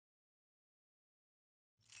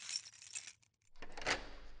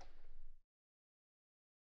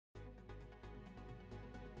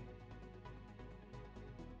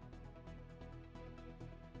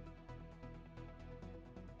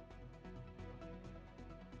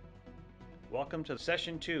Welcome to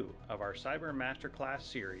Session 2 of our Cyber Masterclass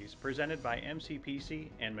series presented by MCPc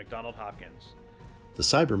and McDonald Hopkins. The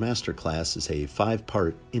Cyber Masterclass is a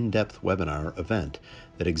 5-part in-depth webinar event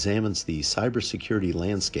that examines the cybersecurity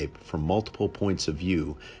landscape from multiple points of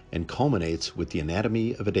view and culminates with the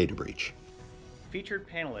anatomy of a data breach. Featured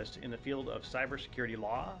panelists in the field of cybersecurity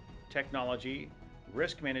law, technology,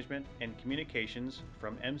 risk management, and communications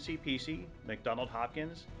from MCPc, McDonald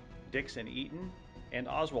Hopkins, Dix and Eaton, and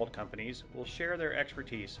Oswald companies will share their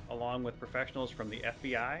expertise along with professionals from the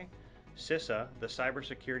FBI, CISA, the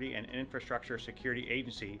Cybersecurity and Infrastructure Security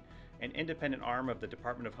Agency, an independent arm of the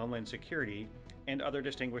Department of Homeland Security, and other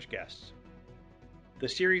distinguished guests. The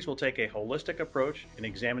series will take a holistic approach in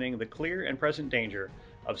examining the clear and present danger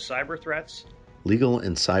of cyber threats, legal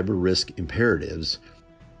and cyber risk imperatives,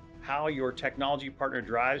 how your technology partner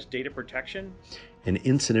drives data protection, and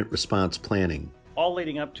incident response planning, all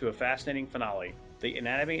leading up to a fascinating finale, the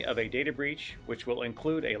anatomy of a data breach, which will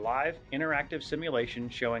include a live interactive simulation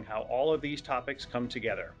showing how all of these topics come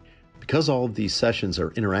together. Because all of these sessions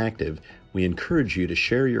are interactive, we encourage you to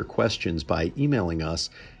share your questions by emailing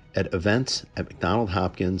us at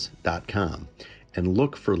events@mcdonaldhopkins.com and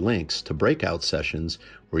look for links to breakout sessions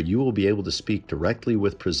where you will be able to speak directly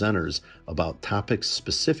with presenters about topics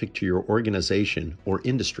specific to your organization or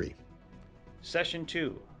industry. Session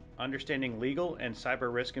 2, Understanding Legal and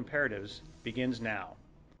Cyber Risk Imperatives, begins now.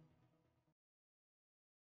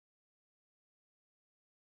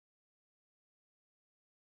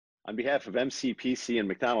 On behalf of MCPc and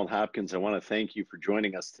McDonald Hopkins, I want to thank you for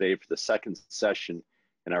joining us today for the second session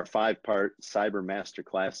in our 5-part Cyber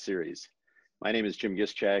Masterclass series. My name is Jim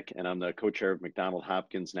Giszczak, and I'm the co-chair of McDonald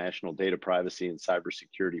Hopkins National Data Privacy and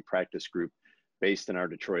Cybersecurity Practice Group based in our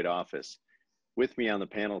Detroit office. With me on the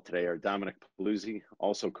panel today are Dominic,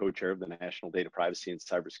 also co-chair of the National Data Privacy and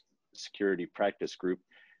Cybersecurity Practice Group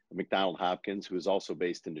at McDonald Hopkins, who is also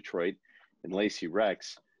based in Detroit, and Lacy, who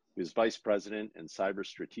is Vice President and Cyber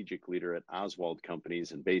Strategic Leader at Oswald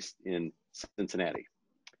Companies and based in Cincinnati.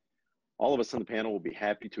 All of us on the panel will be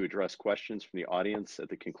happy to address questions from the audience at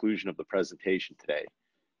the conclusion of the presentation today.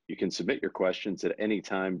 You can submit your questions at any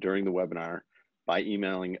time during the webinar by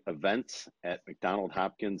emailing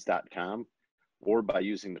events@mcdonaldhopkins.com or by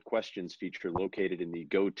using the questions feature located in the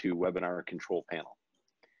GoToWebinar control panel.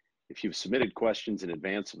 If you've submitted questions in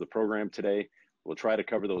advance of the program today, we'll try to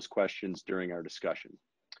cover those questions during our discussion.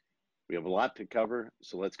 We have a lot to cover,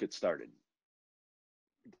 so let's get started.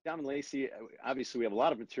 Dom and Lacy, obviously we have a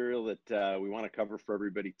lot of material that we want to cover for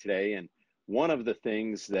everybody today, and one of the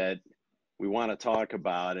things that we want to talk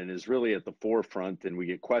about and is really at the forefront and we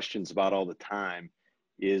get questions about all the time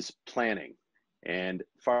is planning. And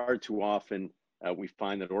far too often, we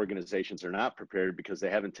find that organizations are not prepared because they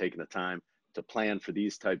haven't taken the time to plan for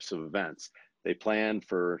these types of events. They plan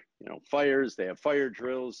for, fires, they have fire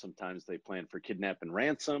drills, sometimes they plan for kidnap and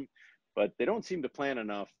ransom, but they don't seem to plan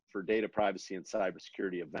enough for data privacy and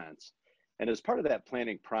cybersecurity events. And as part of that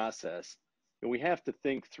planning process, we have to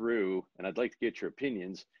think through, and I'd like to get your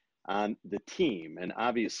opinions on the team. And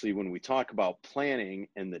obviously when we talk about planning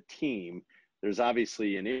and the team, there's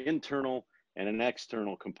obviously an internal and an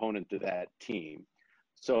external component to that team.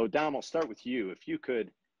 So Dom, I'll start with you. If you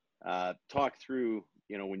could talk through,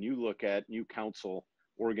 when you look at new counsel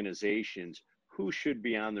organizations, who should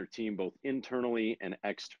be on their team both internally and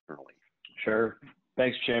externally? Sure.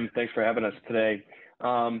 Thanks, Jim. Thanks for having us today.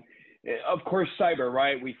 Of course, cyber,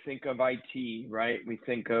 right? We think of IT, right? We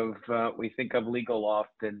think of legal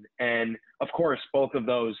often, and of course, both of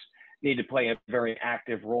those need to play a very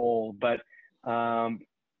active role. But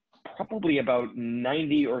probably about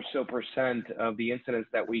 90% or so of the incidents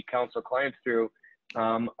that we counsel clients through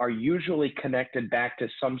are usually connected back to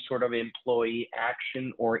some sort of employee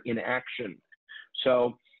action or inaction.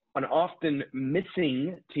 So an often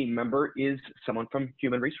missing team member is someone from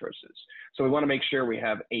human resources. So we want to make sure we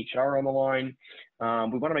have HR on the line.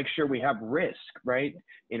 We want to make sure we have risk, right,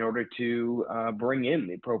 in order to bring in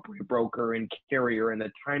the appropriate broker and carrier and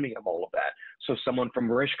the timing of all of that. So someone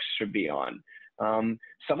from risk should be on.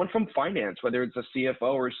 Someone from finance, whether it's a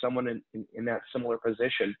CFO or someone in that similar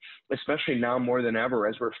position, especially now more than ever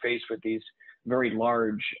as we're faced with these very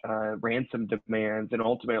large ransom demands and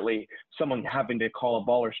ultimately someone having to call a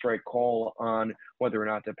ball or strike call on whether or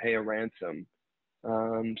not to pay a ransom.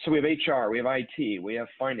 So we have HR, we have IT, we have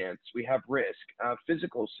finance, we have risk,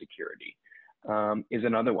 physical security is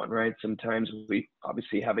another one, right? Sometimes we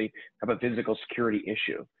obviously have a physical security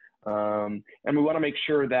issue. And we want to make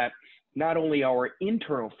sure that not only our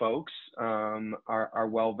internal folks are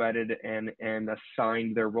well vetted and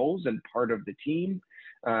assigned their roles and part of the team,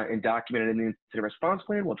 and documented in the incident response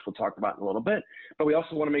plan, which we'll talk about in a little bit. But we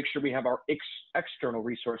also want to make sure we have our external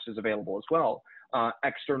resources available as well.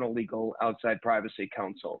 External legal, outside privacy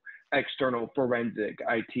counsel, external forensic,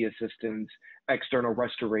 IT assistance, external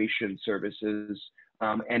restoration services.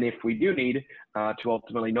 And if we do need to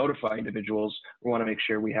ultimately notify individuals, we want to make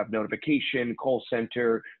sure we have notification, call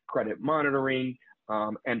center, credit monitoring,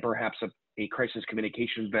 and perhaps a crisis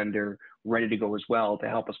communications vendor ready to go as well to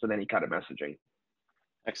help us with any kind of messaging.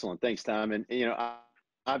 Excellent. Thanks, Tom. And,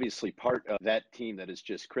 obviously part of that team that is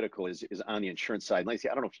just critical is on the insurance side. Lacy,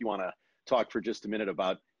 I don't know if you want to talk for just a minute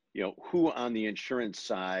about, who on the insurance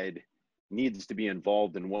side needs to be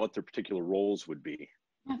involved and what their particular roles would be.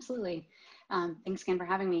 Absolutely. Thanks again for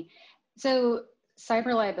having me. So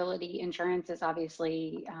cyber liability insurance is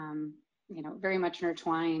obviously, very much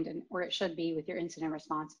intertwined and where it should be with your incident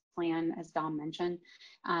response plan, as Dom mentioned.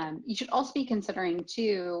 You should also be considering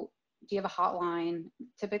too, do you have a hotline?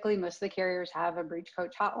 Typically, most of the carriers have a breach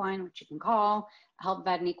coach hotline, which you can call, help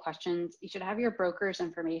vet any questions. You should have your broker's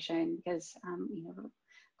information because,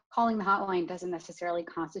 calling the hotline doesn't necessarily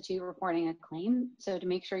constitute reporting a claim. So to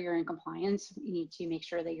make sure you're in compliance, you need to make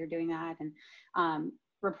sure that you're doing that and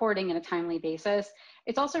reporting in a timely basis.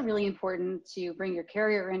 It's also really important to bring your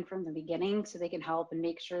carrier in from the beginning so they can help and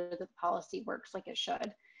make sure that the policy works like it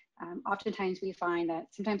should. Oftentimes we find that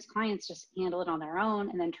sometimes clients just handle it on their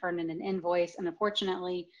own and then turn in an invoice. And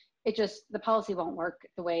unfortunately, the policy won't work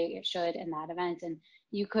the way it should in that event. And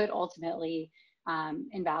you could ultimately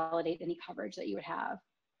invalidate any coverage that you would have.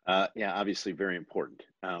 Yeah, obviously very important.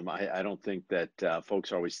 I don't think that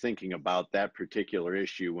folks are always thinking about that particular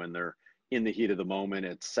issue when they're in the heat of the moment.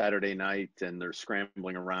 It's Saturday night and they're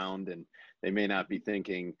scrambling around and they may not be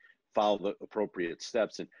thinking, follow the appropriate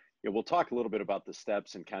steps. And we'll talk a little bit about the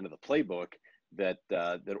steps and kind of the playbook that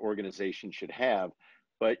that organizations should have.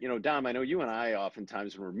 But Dom, I know you and I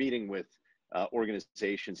oftentimes when we're meeting with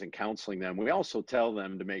organizations and counseling them, we also tell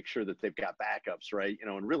them to make sure that they've got backups, right?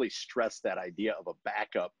 And really stress that idea of a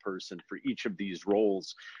backup person for each of these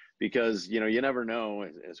roles, because you never know,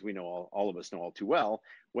 as we know, all of us know all too well,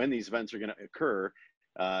 when these events are going to occur.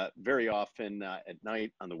 Very often at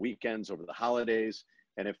night, on the weekends, over the holidays,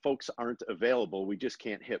 and if folks aren't available, we just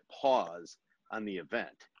can't hit pause on the event.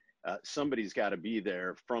 Somebody's got to be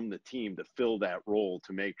there from the team to fill that role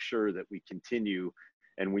to make sure that we continue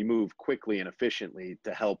and we move quickly and efficiently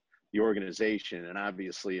to help the organization. And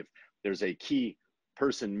obviously, if there's a key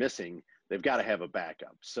person missing, they've got to have a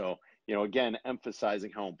backup. So, again,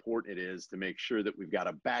 emphasizing how important it is to make sure that we've got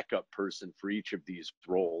a backup person for each of these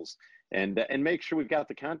roles and make sure we've got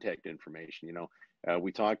the contact information.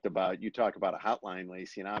 You talk about a hotline,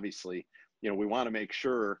 Lacy, and obviously, we want to make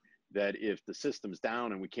sure that if the system's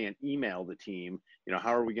down and we can't email the team,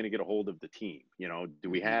 how are we going to get a hold of the team? Do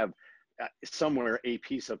we have somewhere a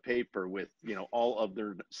piece of paper with all of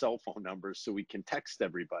their cell phone numbers so we can text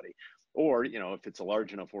everybody? Or if it's a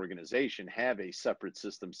large enough organization, have a separate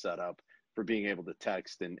system set up for being able to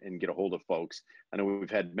text and get a hold of folks. I know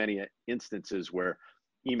we've had many instances where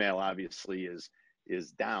email obviously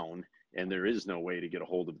is down and there is no way to get a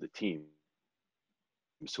hold of the team.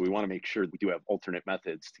 So we want to make sure we do have alternate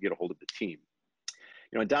methods to get a hold of the team.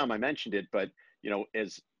 And Dom, I mentioned it, but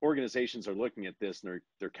as organizations are looking at this and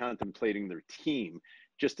they're contemplating their team,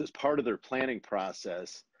 just as part of their planning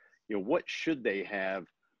process, what should they have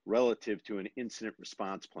relative to an incident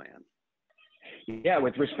response plan? Yeah,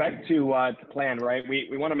 with respect to plan, right?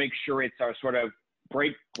 We want to make sure it's our sort of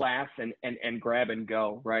break glass and grab and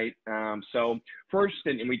go, right? So first,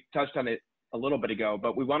 and we touched on it a little bit ago,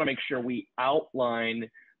 but we want to make sure we outline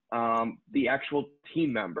the actual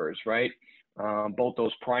team members, right? Both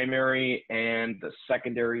those primary and the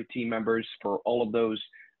secondary team members for all of those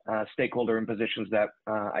stakeholder and positions that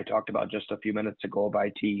I talked about just a few minutes ago of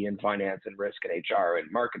IT and finance and risk and HR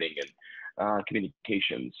and marketing and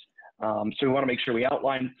communications. So we want to make sure we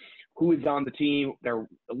outline who is on the team, a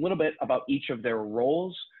little bit about each of their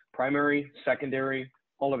roles, primary, secondary,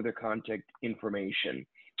 all of their contact information.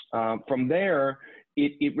 From there,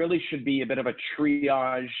 it really should be a bit of a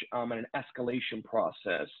triage and an escalation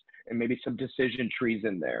process, and maybe some decision trees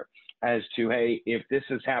in there as to, hey, if this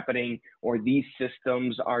is happening or these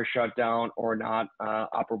systems are shut down or not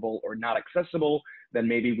operable or not accessible, then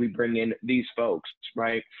maybe we bring in these folks,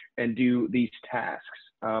 right, and do these tasks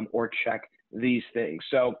or check these things.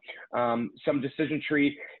 So some decision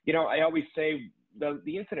tree, I always say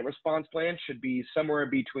the incident response plan should be somewhere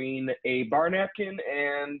between a bar napkin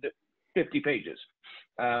and 50 pages.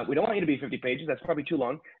 We don't want you to be 50 pages, that's probably too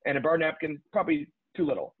long, and a bar napkin, probably too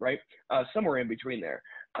little, right? Somewhere in between there.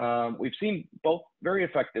 We've seen both very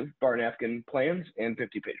effective bar napkin plans and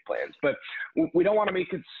 50-page plans, but we don't want to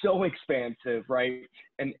make it so expansive, right?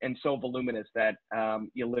 And so voluminous that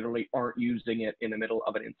you literally aren't using it in the middle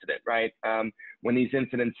of an incident, right? When these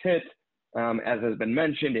incidents hit, as has been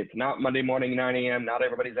mentioned, it's not Monday morning, 9 a.m. Not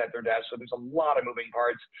everybody's at their desk. So there's a lot of moving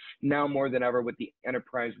parts now more than ever with the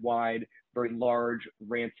enterprise-wide, very large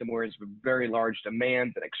ransomwares, with very large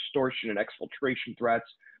demands and extortion and exfiltration threats.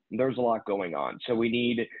 There's a lot going on. So we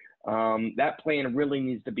need, that plan really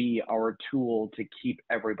needs to be our tool to keep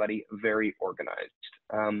everybody very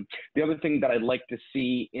organized. The other thing that I'd like to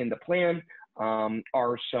see in the plan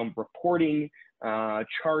are some reporting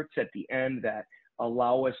charts at the end that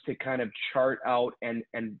allow us to kind of chart out and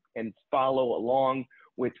follow along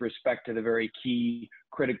with respect to the very key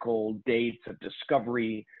critical dates of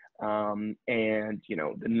discovery, and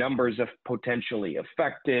the numbers of potentially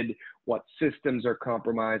affected, what systems are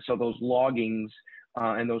compromised. So those loggings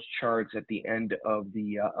and those charts at the end of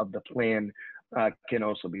the plan can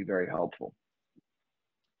also be very helpful.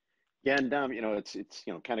 Yeah, and it's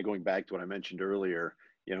kind of going back to what I mentioned earlier.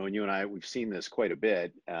 And you and I, we've seen this quite a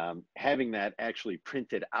bit, having that actually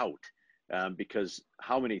printed out, because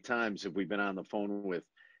how many times have we been on the phone with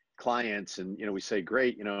clients and, we say,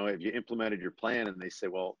 great, have you implemented your plan? And they say,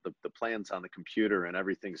 well, the plan's on the computer and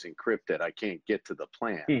everything's encrypted. I can't get to the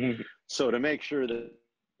plan. Mm-hmm. So to make sure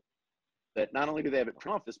that not only do they have it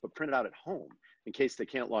in office, but print it out at home in case they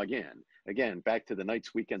can't log in. Again, back to the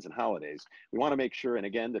nights, weekends, and holidays. We want to make sure, and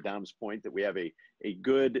again, to Dom's point, that we have a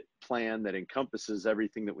good plan that encompasses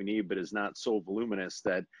everything that we need, but is not so voluminous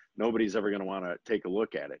that nobody's ever going to want to take a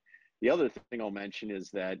look at it. The other thing I'll mention is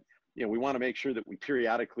that, we want to make sure that we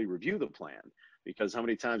periodically review the plan, because how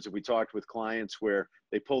many times have we talked with clients where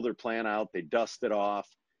they pull their plan out, they dust it off,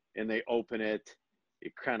 and they open it,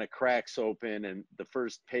 it kind of cracks open, and the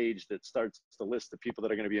first page that starts the list of people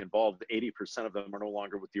that are going to be involved, 80% of them are no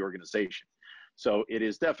longer with the organization. So it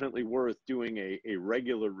is definitely worth doing a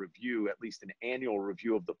regular review, at least an annual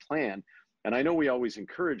review of the plan. And I know we always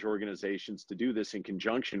encourage organizations to do this in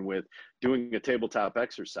conjunction with doing a tabletop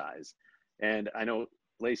exercise. And I know,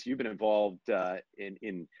 Lacy, you've been involved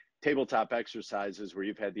in tabletop exercises where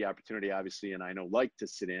you've had the opportunity, obviously, and I know like to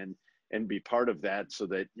sit in and be part of that so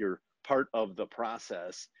that you're part of the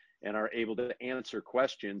process and are able to answer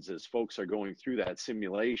questions as folks are going through that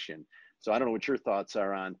simulation. So I don't know what your thoughts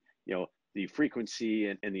are on, the frequency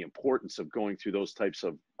and the importance of going through those types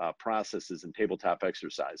of processes and tabletop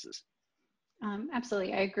exercises.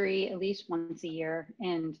 Absolutely, I agree, at least once a year.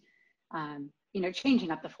 And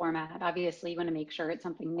changing up the format. Obviously, you want to make sure it's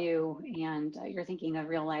something new and you're thinking of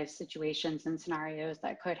real life situations and scenarios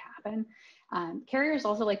that could happen. Carriers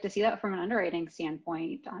also like to see that from an underwriting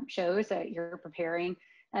standpoint. Shows that you're preparing.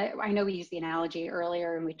 I know we used the analogy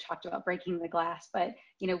earlier and we talked about breaking the glass, but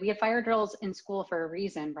we have fire drills in school for a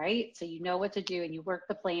reason, right? So you know what to do and you work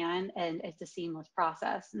the plan and it's a seamless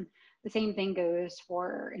process. And the same thing goes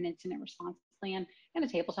for an incident response plan and a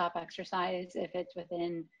tabletop exercise if it's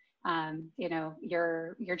within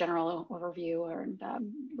your general overview and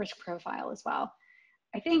risk profile as well.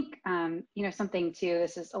 I think, something too,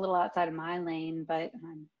 this is a little outside of my lane, but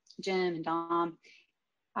Jim and Dom,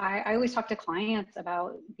 I always talk to clients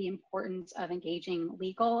about the importance of engaging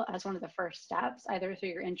legal as one of the first steps, either through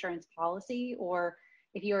your insurance policy or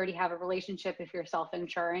if you already have a relationship, if you're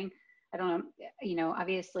self-insuring. I don't know,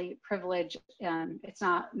 obviously privilege, it's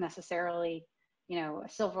not necessarily a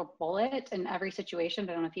silver bullet in every situation,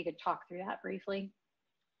 but I don't know if you could talk through that briefly.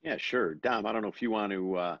 Yeah, sure. Dom, I don't know if you want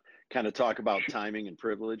to kind of talk about timing and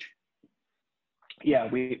privilege. Yeah,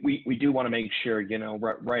 we do want to make sure,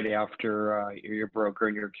 right after your broker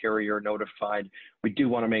and your carrier are notified, we do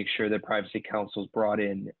want to make sure that privacy counsel is brought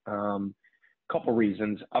in. Couple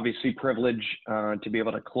reasons. Obviously, privilege to be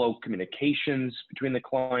able to cloak communications between the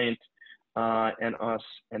client and us,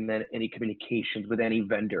 and then any communications with any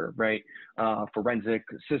vendor, right? Forensic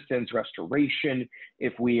assistance, restoration,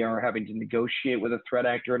 if we are having to negotiate with a threat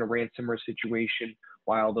actor in a ransomware situation,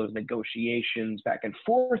 while those negotiations back and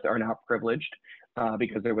forth are not privileged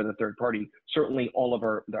because they're with a third party, certainly all of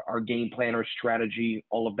our game plan or strategy,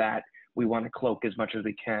 all of that, we want to cloak as much as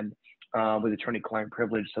we can with attorney-client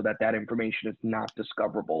privilege so that that information is not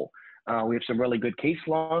discoverable. We have some really good case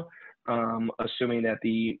law, assuming that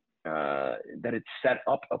that it's set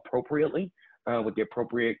up appropriately with the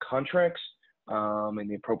appropriate contracts and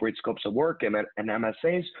the appropriate scopes of work and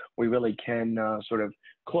MSAs, we really can sort of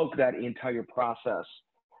cloak that entire process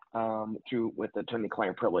with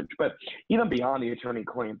attorney-client privilege. But even beyond the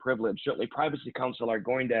attorney-client privilege, certainly privacy counsel are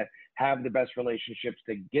going to have the best relationships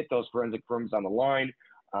to get those forensic firms on the line,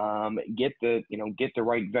 get the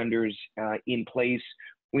right vendors in place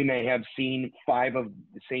We may have seen 5 of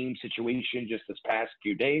the same situation just this past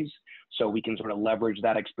few days, so we can sort of leverage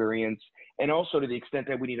that experience. And also to the extent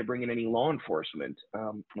that we need to bring in any law enforcement,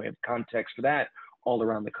 we have context for that all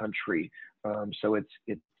around the country. So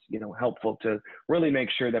it's helpful to really make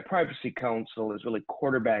sure that Privacy Council is really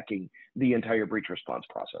quarterbacking the entire breach response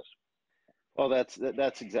process. Well,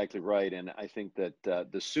 that's exactly right. And I think that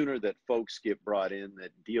the sooner that folks get brought in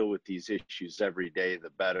that deal with these issues every day, the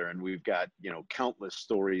better. And we've got, countless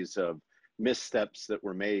stories of missteps that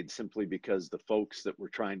were made simply because the folks that were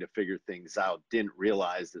trying to figure things out didn't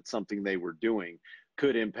realize that something they were doing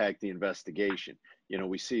could impact the investigation.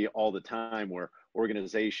 We see all the time where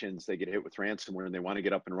organizations, they get hit with ransomware and they want to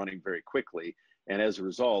get up and running very quickly. And as a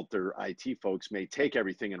result, their IT folks may take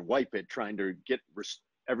everything and wipe it, trying to get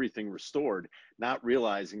everything restored, not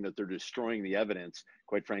realizing that they're destroying the evidence,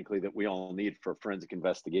 quite frankly, that we all need for forensic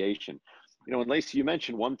investigation. And Lacy, you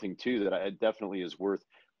mentioned one thing too that definitely is worth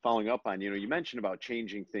following up on. You mentioned about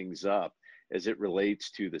changing things up as it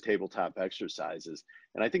relates to the tabletop exercises.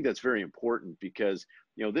 And I think that's very important because,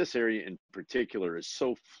 this area in particular is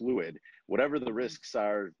so fluid. Whatever the risks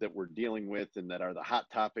are that we're dealing with and that are the hot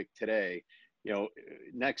topic today,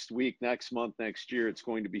 next week, next month, next year, it's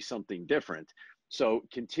going to be something different. So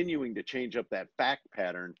continuing to change up that fact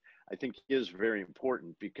pattern, I think is very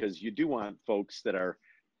important because you do want folks that are,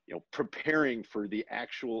 preparing for the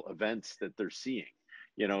actual events that they're seeing.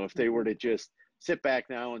 If they were to just sit back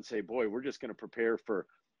now and say, boy, we're just going to prepare for,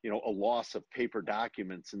 a loss of paper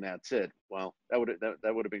documents and that's it. Well, that would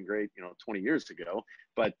have been great, 20 years ago,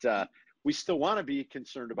 but we still want to be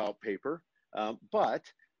concerned about paper. But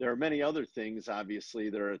there are many other things, obviously,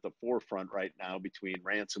 that are at the forefront right now between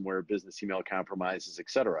ransomware, business email compromises, et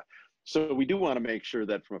cetera. So we do want to make sure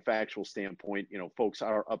that from a factual standpoint, folks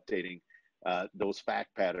are updating those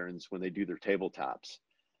fact patterns when they do their tabletops.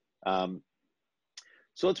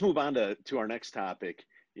 So let's move on to our next topic,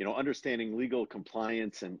 understanding legal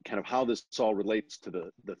compliance and kind of how this all relates to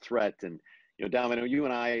the threat. And, Dom, I know you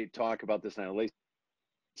and I talk about this, and I know Lacy,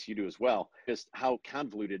 you do as well, just how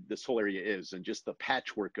convoluted this whole area is and just the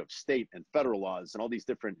patchwork of state and federal laws and all these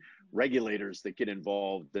different regulators that get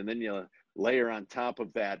involved. And then you layer on top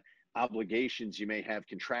of that obligations you may have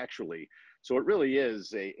contractually. So it really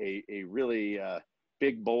is a really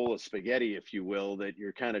big bowl of spaghetti, if you will, that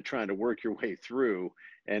you're kind of trying to work your way through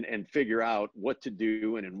and figure out what to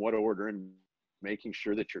do and in what order, and making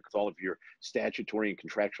sure that you're with all of your statutory and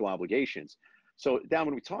contractual obligations. So, Dom,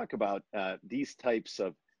 when we talk about these types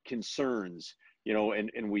of concerns,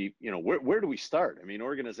 and we, where do we start? I mean,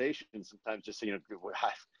 organizations sometimes just say,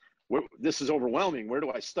 this is overwhelming. Where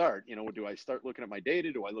do I start? Do I start looking at my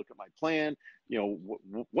data? Do I look at my plan?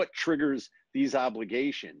 What triggers these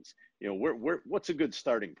obligations? What's a good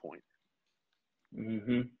starting point?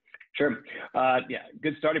 Mm-hmm. Sure. Yeah,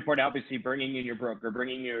 good starting point. Obviously, bringing in your broker,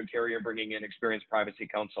 bringing in your carrier, bringing in experienced privacy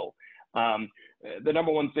counsel. The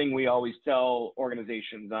number one thing we always tell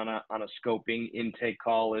organizations on a scoping intake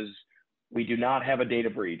call is we do not have a data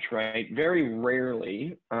breach, right? Very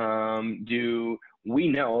rarely do we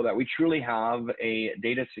know that we truly have a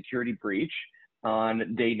data security breach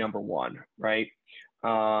on day number 1, right?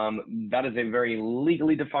 That is a very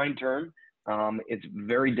legally defined term. It's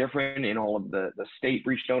very different in all of the state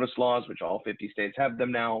breach notice laws, which all 50 states have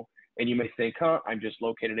them now. And you may think, I'm just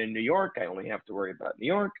located in New York. I only have to worry about New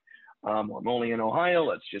York. I'm only in Ohio.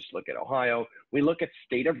 Let's just look at Ohio. We look at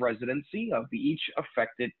state of residency of each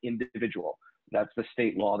affected individual. That's the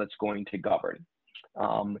state law that's going to govern.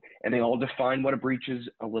 And they all define what a breach is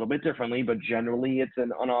a little bit differently, but generally it's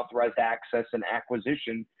an unauthorized access and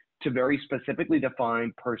acquisition to very specifically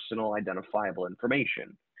define personal identifiable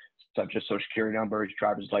information, such as social security numbers,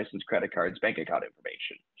 driver's license, credit cards, bank account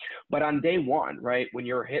information. But on day 1, right, when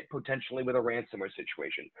you're hit potentially with a ransomware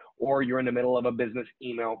situation, or you're in the middle of a business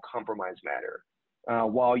email compromise matter,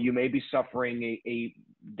 while you may be suffering a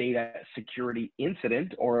data security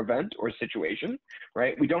incident or event or situation,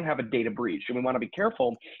 right, we don't have a data breach. And we want to be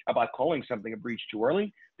careful about calling something a breach too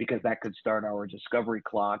early, because that could start our discovery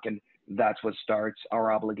clock. And that's what starts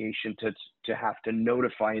our obligation to have to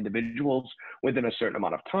notify individuals within a certain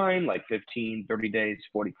amount of time, like 15, 30 days,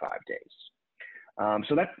 45 days.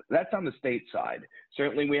 So that's on the state side.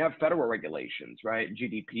 Certainly we have federal regulations, right?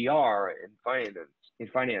 GDPR in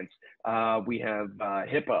finance. We have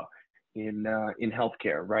HIPAA in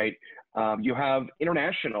healthcare, right? You have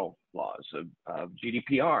international laws of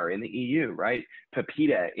GDPR in the EU, right?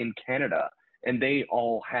 PIPEDA in Canada. and they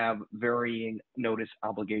all have varying notice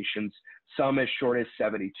obligations, some as short as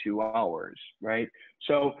 72 hours, right?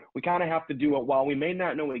 So we kind of have to do it while we may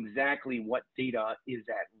not know exactly what data is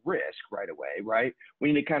at risk right away, right?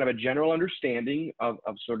 We need kind of a general understanding of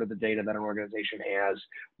sort of the data that an organization has,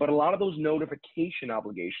 but a lot of those notification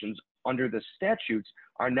obligations under the statutes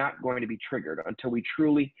are not going to be triggered until we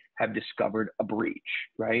truly have discovered a breach,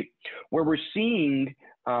 right? Where we're seeing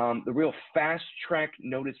the real fast track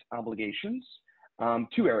notice obligations,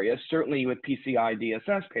 two areas, certainly with PCI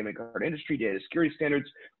DSS, payment card industry, data security standards.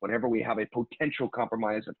 Whenever we have a potential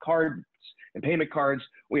compromise of cards and payment cards,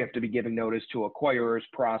 we have to be giving notice to acquirers,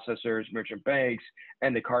 processors, merchant banks,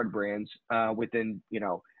 and the card brands within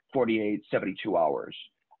 48, 72 hours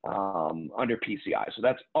under PCI. So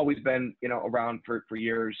that's always been around for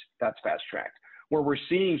years. That's fast tracked. Where we're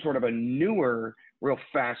seeing sort of a newer, real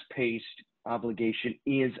fast-paced obligation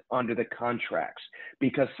is under the contracts,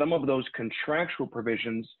 because some of those contractual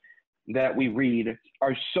provisions that we read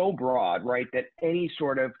are so broad, right, that any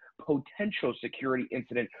sort of potential security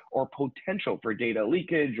incident or potential for data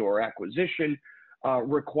leakage or acquisition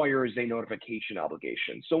requires a notification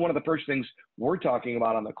obligation. So one of the first things we're talking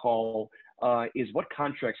about on the call is what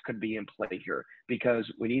contracts could be in play here,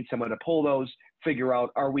 because we need someone to pull those, figure out,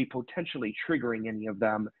 are we potentially triggering any of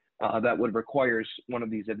them that would require one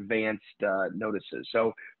of these advanced notices.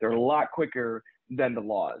 So they're a lot quicker than the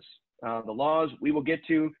laws. The laws we will get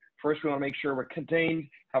to. First, we want to make sure we're contained,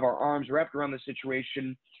 have our arms wrapped around the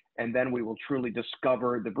situation, and then we will truly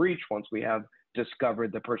discover the breach once we have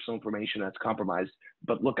discovered the personal information that's compromised.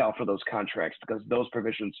 But look out for those contracts, because those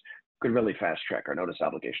provisions could really fast track our notice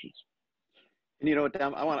obligations. And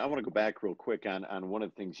Dom, I want to go back real quick on one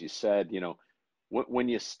of the things you said. When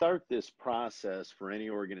you start this process for any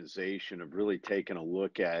organization of really taking a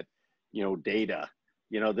look at, data,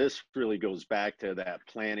 this really goes back to that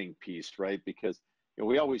planning piece, right? Because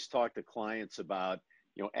we always talk to clients about,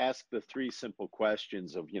 ask the three simple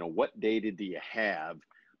questions of, what data do you have,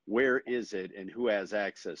 where is it, and who has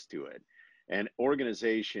access to it? And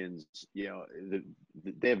organizations,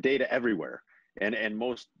 they have data everywhere. And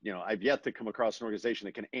most, I've yet to come across an organization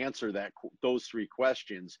that can answer those three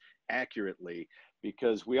questions accurately,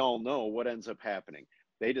 because we all know what ends up happening.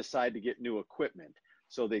 They decide to get new equipment.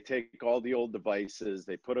 So they take all the old devices,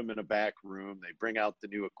 they put them in a back room, they bring out the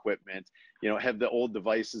new equipment. Have the old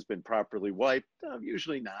devices been properly wiped?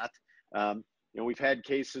 Usually not. We've had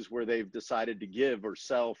cases where they've decided to give or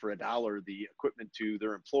sell for $1 the equipment to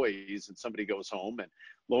their employees, and somebody goes home and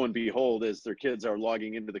lo and behold, as their kids are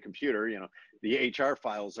logging into the computer, the HR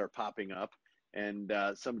files are popping up, and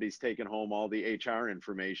somebody's taken home all the HR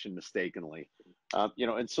information mistakenly.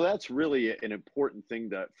 And so that's really an important thing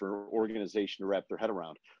for an organization to wrap their head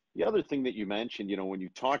around. The other thing that you mentioned, when you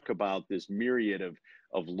talk about this myriad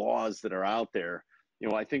of laws that are out there,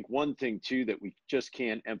 I think one thing too that we just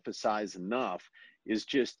can't emphasize enough is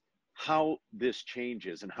just how this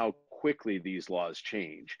changes and how quickly these laws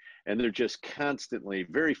change. And they're just constantly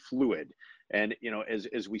very fluid. And,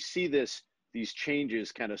 as we see these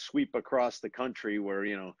changes kind of sweep across the country, where,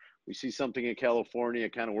 we see something in California,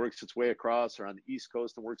 it kind of works its way across, or on the East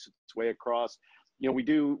Coast and works its way across. We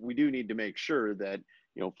do need to make sure that,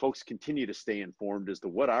 folks continue to stay informed as to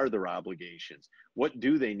what are their obligations, what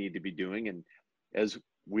do they need to be doing. And as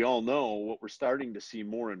we all know, what we're starting to see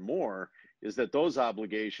more and more is that those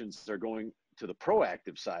obligations are going to the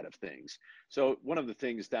proactive side of things. So one of the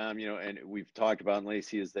things, Dom, and we've talked about in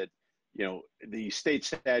Lacy, is that, the state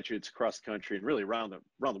statutes across the country and really around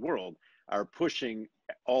the world are pushing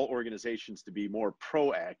all organizations to be more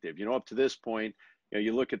proactive. Up to this point,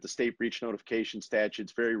 you look at the state breach notification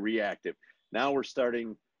statutes, very reactive. Now we're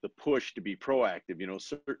starting the push to be proactive.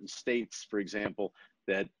 Certain states, for example,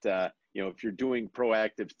 that, if you're doing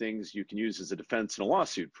proactive things, you can use as a defense in a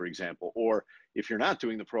lawsuit, for example. Or if you're not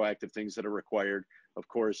doing the proactive things that are required, of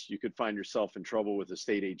course, you could find yourself in trouble with the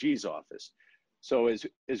state AG's office. So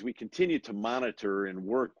as we continue to monitor and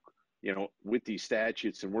work, with these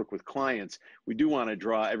statutes and work with clients, we do want to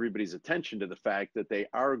draw everybody's attention to the fact that they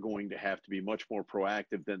are going to have to be much more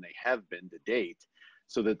proactive than they have been to date,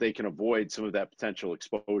 so that they can avoid some of that potential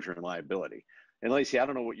exposure and liability. And Lacy, I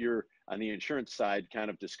don't know what you're on the insurance side, kind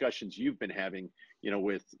of discussions you've been having,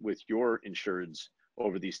 with your insureds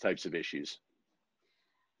over these types of issues.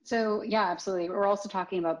 So yeah, absolutely. We're also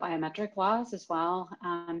talking about biometric laws as well,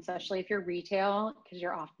 especially if you're retail, because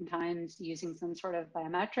you're oftentimes using some sort of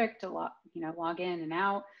biometric to log in and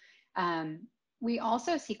out. We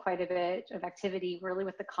also see quite a bit of activity really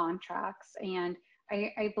with the contracts, and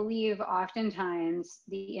I believe oftentimes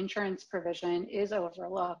the insurance provision is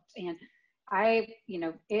overlooked. And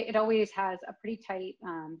it always has a pretty tight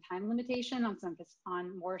time limitation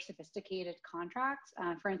on more sophisticated contracts.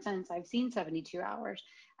 For instance, I've seen 72 hours.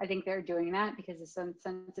 I think they're doing that because of some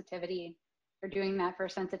sensitivity. They're doing that for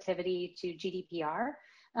sensitivity to GDPR.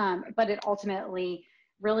 But it ultimately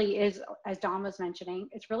really is, as Dom was mentioning,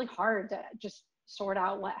 it's really hard to just sort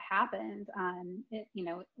out what happened.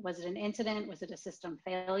 Was it an incident? Was it a system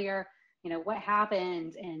failure? What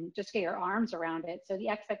happened, and just get your arms around it. So the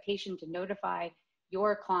expectation to notify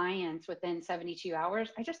your clients within 72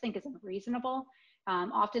 hours, I just think is unreasonable.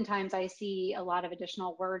 Oftentimes I see a lot of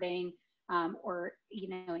additional wording or,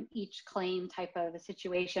 in each claim type of a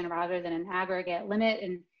situation rather than an aggregate limit.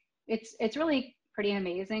 And it's really pretty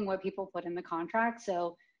amazing what people put in the contract.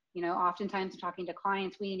 So, oftentimes talking to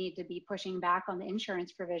clients, we need to be pushing back on the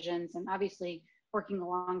insurance provisions and obviously working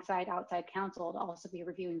alongside outside counsel to also be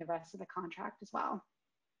reviewing the rest of the contract as well.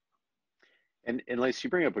 And Lacy, you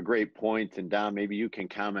bring up a great point, and Dom, maybe you can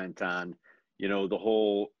comment on, the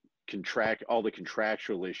whole all the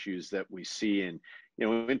contractual issues that we see, and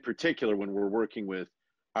in particular when we're working with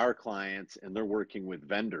our clients and they're working with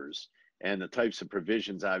vendors, and the types of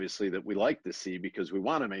provisions obviously that we like to see, because we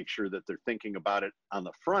want to make sure that they're thinking about it on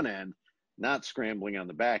the front end, not scrambling on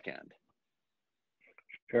the back end.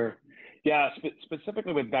 Sure. Yeah,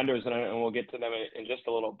 specifically with vendors, and we'll get to them in just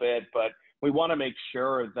a little bit, but we want to make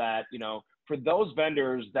sure that, for those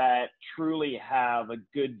vendors that truly have a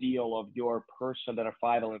good deal of your personal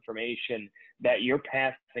identifiable information that you're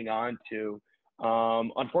passing on to,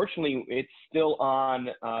 unfortunately, it's still on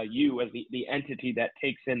you as the entity that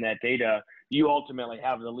takes in that data. You ultimately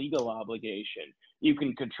have the legal obligation. You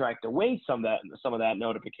can contract away some of that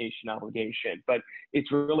notification obligation, but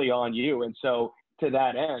it's really on you. And so to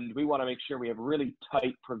that end, we want to make sure we have really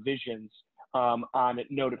tight provisions on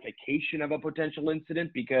notification of a potential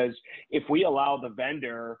incident, because if we allow the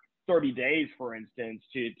vendor 30 days, for instance,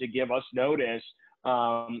 to give us notice,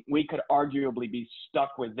 we could arguably be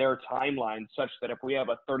stuck with their timeline, such that if we have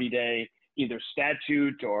a 30-day either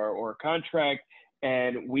statute or contract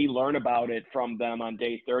and we learn about it from them on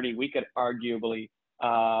day 30, we could arguably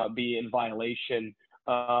be in violation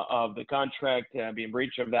of the contract, be in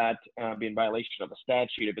breach of that, be in violation of a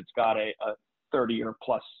statute if it's got a 30 or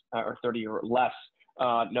plus or 30 or less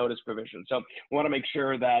notice provision. So we want to make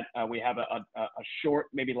sure that we have a short,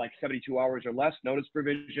 maybe like 72 hours or less notice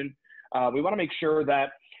provision. We want to make sure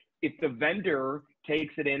that if the vendor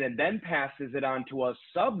takes it in and then passes it on to a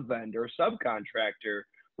sub-vendor, subcontractor,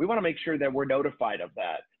 we want to make sure that we're notified of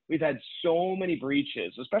that. We've had so many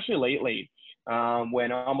breaches, especially lately,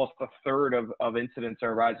 when almost a third of incidents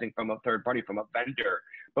are arising from a third party, from a vendor.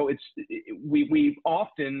 But we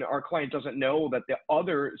often, our client doesn't know that the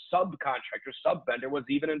other subcontractor, sub-vendor was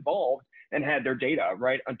even involved and had their data,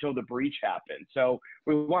 right, until the breach happened. So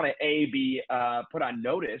we want to be put on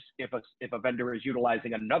notice if a vendor is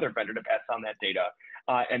utilizing another vendor to pass on that data,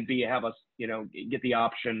 and B, have us, get the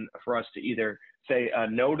option for us to either say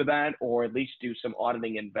no to that, or at least do some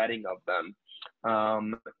auditing and vetting of them.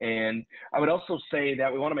 And I would also say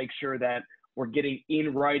that we want to make sure that we're getting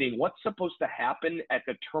in writing what's supposed to happen at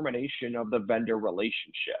the termination of the vendor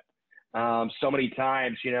relationship. So many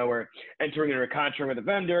times, we're entering into a contract with a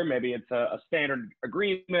vendor, maybe it's a standard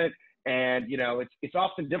agreement, and, it's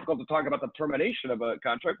often difficult to talk about the termination of a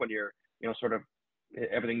contract when you're, sort of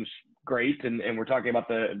everything's great and we're talking about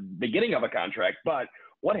the beginning of a contract. But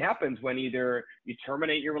what happens when either you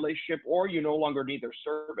terminate your relationship or you no longer need their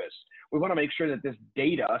service? We want to make sure that this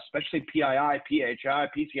data, especially PII, PHI,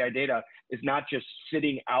 PCI data, is not just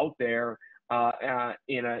sitting out there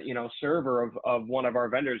in a server of one of our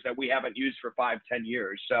vendors that we haven't used for 5-10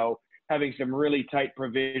 years. So having some really tight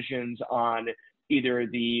provisions on either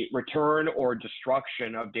the return or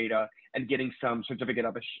destruction of data, and getting some certificate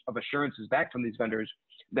of assurances back from these vendors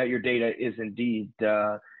that your data is indeed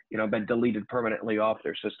been deleted permanently off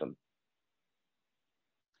their system.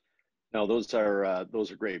 No, those are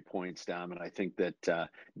great points, Dom. And I think that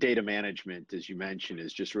data management, as you mentioned,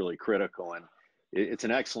 is just really critical. And it's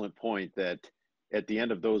an excellent point that at the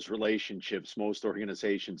end of those relationships, most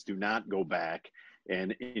organizations do not go back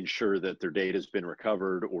and ensure that their data has been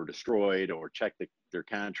recovered or destroyed, or check their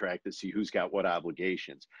contract to see who's got what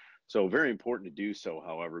obligations. So very important to do so,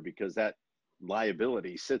 however, because that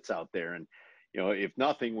liability sits out there. And if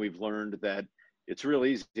nothing, we've learned that it's real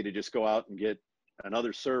easy to just go out and get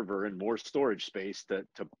another server and more storage space to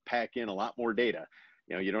pack in a lot more data.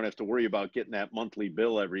 You don't have to worry about getting that monthly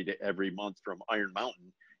bill every month from Iron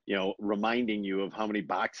Mountain, reminding you of how many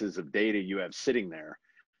boxes of data you have sitting there.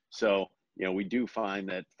 So, we do find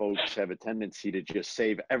that folks have a tendency to just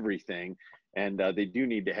save everything And they do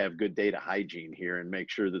need to have good data hygiene here and make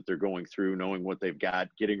sure that they're going through, knowing what they've got,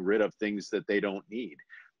 getting rid of things that they don't need.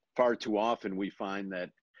 Far too often we find that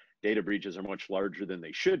data breaches are much larger than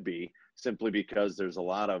they should be, simply because there's a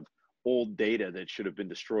lot of old data that should have been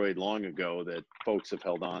destroyed long ago that folks have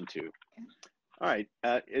held on to. All right,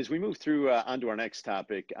 as we move through onto our next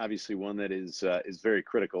topic, obviously one that is very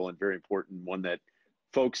critical and very important, one that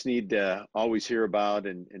folks need to always hear about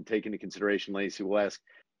and take into consideration. Lacy, we'll ask,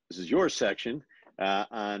 this is your section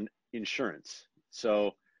on insurance.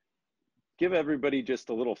 So give everybody just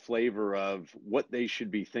a little flavor of what they should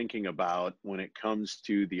be thinking about when it comes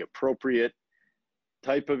to the appropriate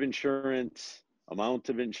type of insurance, amount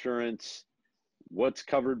of insurance, what's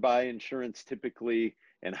covered by insurance typically,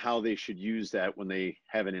 and how they should use that when they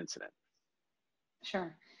have an incident.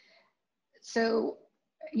 Sure. So,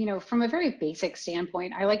 you know, from a very basic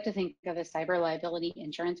standpoint, I like to think of a cyber liability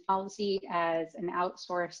insurance policy as an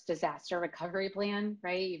outsourced disaster recovery plan,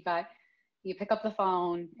 right? You pick up the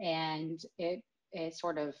phone and it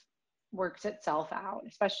sort of works itself out,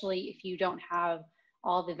 especially if you don't have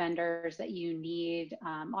all the vendors that you need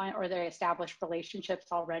or the established relationships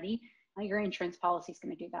already. Your insurance policy is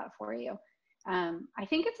going to do that for you. I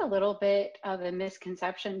think it's a little bit of a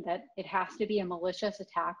misconception that it has to be a malicious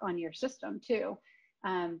attack on your system too.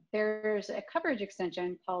 There's a coverage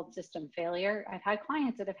extension called system failure. I've had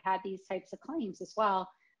clients that have had these types of claims as well,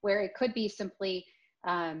 where it could be simply,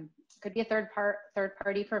 could be a third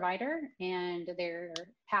party provider and they're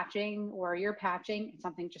patching or you're patching and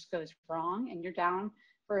something just goes wrong and you're down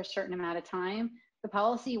for a certain amount of time. The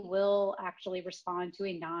policy will actually respond to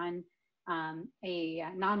a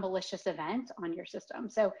non-malicious event on your system.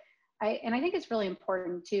 So I think it's really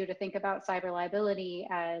important too to think about cyber liability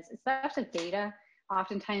as it's theft of data.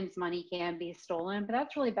 Oftentimes money can be stolen, but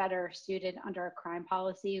that's really better suited under a crime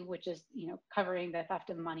policy, which is, you know, covering the theft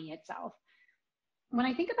of money itself. When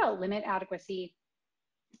I think about limit adequacy,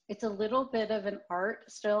 it's a little bit of an art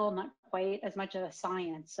still, not quite as much of a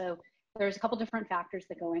science. So there's a couple different factors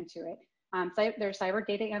that go into it. There's cyber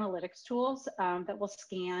data analytics tools that will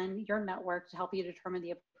scan your network to help you determine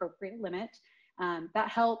the appropriate limit. That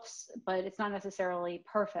helps, but it's not necessarily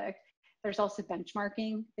perfect. There's also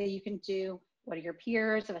benchmarking that you can do. What are your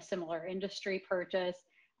peers of a similar industry purchase?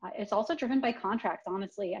 It's also driven by contracts,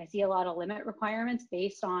 honestly. I see a lot of limit requirements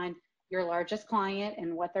based on your largest client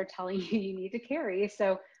and what they're telling you you need to carry.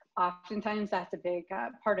 So oftentimes that's a big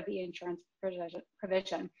part of the insurance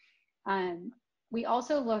provision. We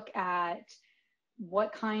also look at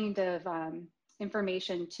what kind of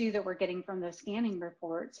information too that we're getting from those scanning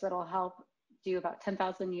reports that'll help do about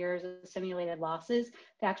 10,000 years of simulated losses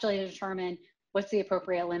to actually determine what's the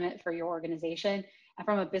appropriate limit for your organization. And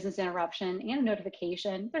from a business interruption and a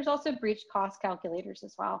notification, there's also breach cost calculators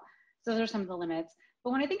as well. So those are some of the limits.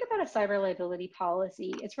 But when I think about a cyber liability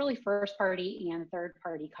policy, it's really first party and third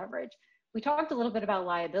party coverage. We talked a little bit about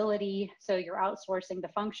liability. So you're outsourcing the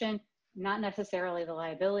function, not necessarily the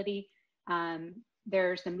liability.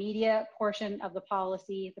 There's the media portion of the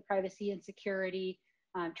policy, the privacy and security.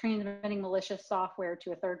 Transmitting malicious software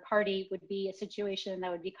to a third party would be a situation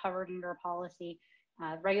that would be covered under a policy.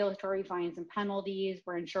 Regulatory fines and penalties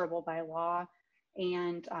were insurable by law,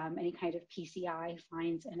 and any kind of PCI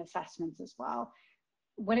fines and assessments as well.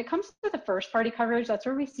 When it comes to the first party coverage, that's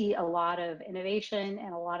where we see a lot of innovation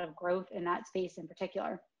and a lot of growth in that space in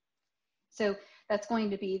particular. So that's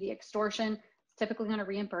going to be the extortion, typically on a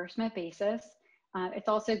reimbursement basis. It's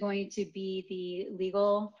also going to be the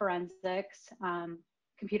legal forensics,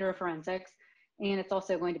 computer forensics, and it's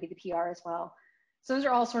also going to be the PR as well. So those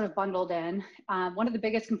are all sort of bundled in. One of the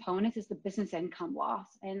biggest components is the business income loss.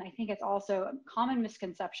 And I think it's also a common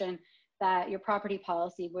misconception that your property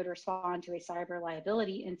policy would respond to a cyber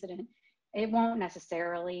liability incident. It won't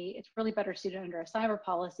necessarily. It's really better suited under a cyber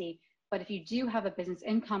policy. But if you do have a business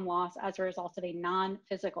income loss as a result of a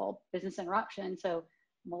non-physical business interruption, so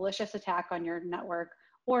malicious attack on your network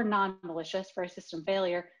or non-malicious for a system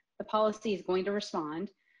failure, the policy is going to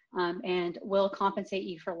respond and will compensate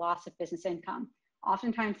you for loss of business income.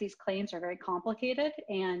 Oftentimes these claims are very complicated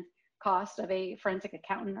and costs of a forensic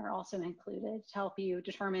accountant are also included to help you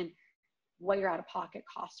determine what your out-of-pocket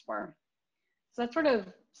costs were. So that's sort of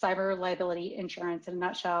cyber liability insurance in a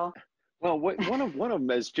nutshell. Well, one of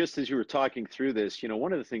them is, just as you were talking through this, you know,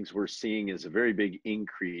 one of the things we're seeing is a very big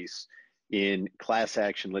increase in class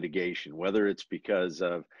action litigation, whether it's because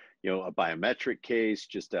of, you know, a biometric case,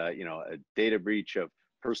 just a, you know, a data breach of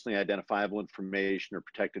personally identifiable information or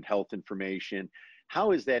protected health information.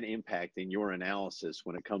 How is that impacting your analysis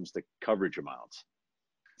when it comes to coverage amounts?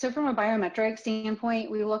 So from a biometric standpoint,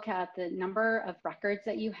 we look at the number of records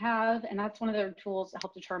that you have, and that's one of the tools to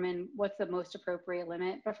help determine what's the most appropriate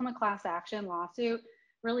limit. But from a class action lawsuit,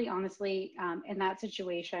 really honestly, in that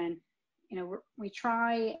situation, we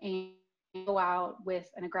try and go out with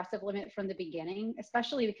an aggressive limit from the beginning,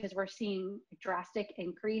 especially because we're seeing a drastic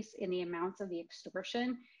increase in the amounts of the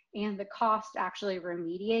extortion, and the cost to actually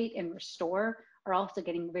remediate and restore are also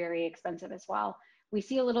getting very expensive as well. We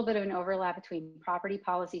see a little bit of an overlap between property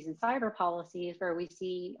policies and cyber policies, where we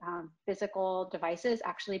see physical devices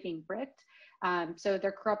actually being bricked. So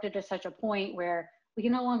they're corrupted to such a point where we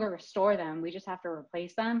can no longer restore them. We just have to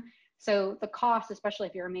replace them. So the cost, especially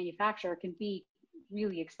if you're a manufacturer, can be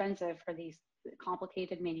really expensive for these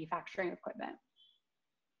complicated manufacturing equipment.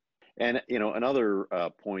 And another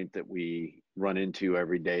point that we run into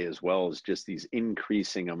every day as well is just these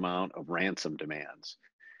increasing amount of ransom demands.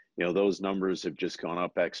 Those numbers have just gone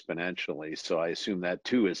up exponentially. So I assume that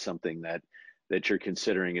too is something that you're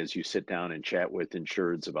considering as you sit down and chat with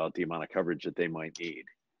insureds about the amount of coverage that they might need.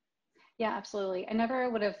 Yeah, absolutely. I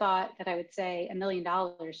never would have thought that I would say $1 million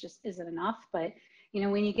just isn't enough. But,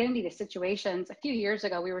 when you get into these situations, a few years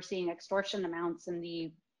ago, we were seeing extortion amounts in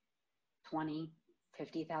the $20,000,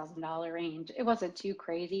 $50,000 range. It wasn't too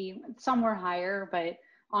crazy. Some were higher, but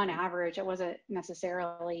on average, it wasn't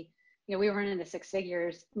necessarily, we were into six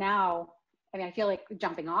figures. Now, I feel like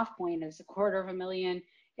jumping off point is $250,000,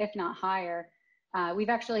 if not higher. We've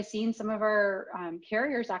actually seen some of our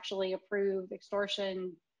carriers actually approve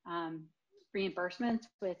extortion reimbursements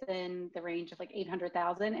within the range of like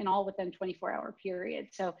 800,000, and all within 24-hour period.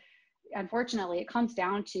 So unfortunately, it comes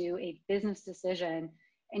down to a business decision,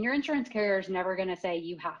 and your insurance carrier is never going to say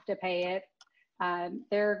you have to pay it.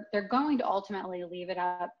 They're going to ultimately leave it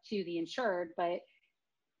up to the insured, but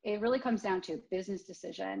it really comes down to a business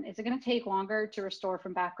decision. Is it going to take longer to restore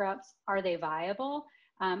from backups? Are they viable?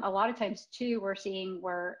 A lot of times too, we're seeing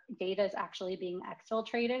where data is actually being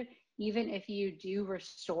exfiltrated. Even if you do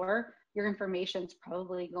restore, your information is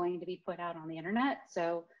probably going to be put out on the internet.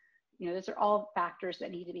 So, those are all factors that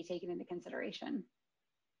need to be taken into consideration.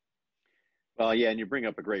 Well, yeah, and you bring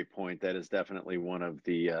up a great point. That is definitely one of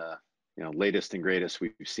the latest and greatest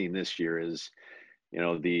we've seen this year is,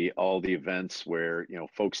 all the events where,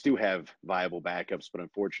 folks do have viable backups, but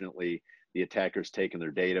unfortunately the attackers taking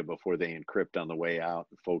their data before they encrypt on the way out.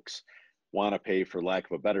 Folks want to pay, for lack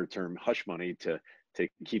of a better term, hush money to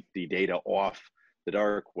keep the data off the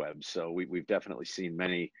dark web. So we've definitely seen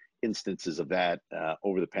many instances of that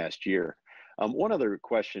over the past year. One other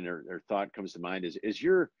question or thought comes to mind is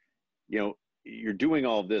you're doing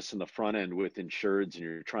all of this in the front end with insureds, and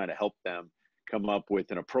you're trying to help them come up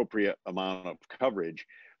with an appropriate amount of coverage.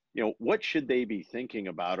 What should they be thinking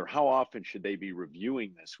about, or how often should they be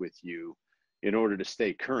reviewing this with you in order to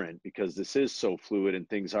stay current? Because this is so fluid and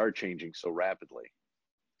things are changing so rapidly.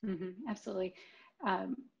 Absolutely.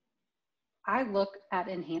 I look at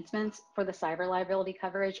enhancements for the cyber liability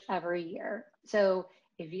coverage every year. So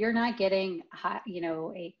if you're not getting,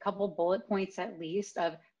 a couple bullet points at least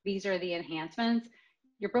of these are the enhancements,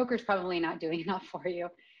 your broker's probably not doing enough for you.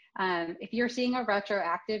 If you're seeing a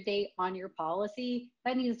retroactive date on your policy,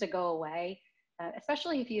 that needs to go away,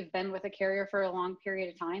 especially if you've been with a carrier for a long period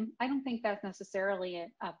of time. I don't think that's necessarily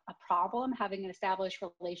a problem, having an established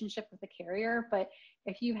relationship with the carrier. But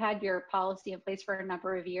if you've had your policy in place for a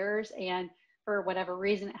number of years and for whatever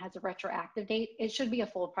reason it has a retroactive date, it should be a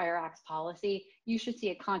full prior acts policy. You should see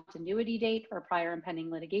a continuity date or prior impending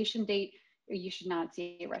litigation date. You should not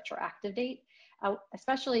see a retroactive date.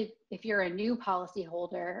 Especially if you're a new policy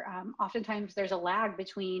holder, oftentimes there's a lag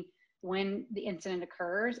between when the incident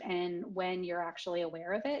occurs and when you're actually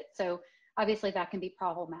aware of it. So obviously that can be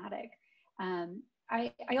problematic.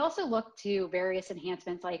 I also look to various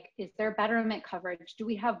enhancements, like, is there betterment coverage? Do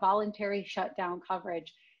we have voluntary shutdown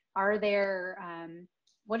coverage? Are there,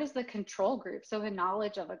 what is the control group? So the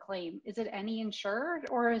knowledge of a claim, is it any insured,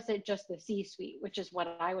 or is it just the C-suite, which is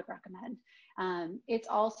what I would recommend? It's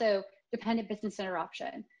also dependent business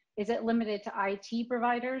interruption. Is it limited to IT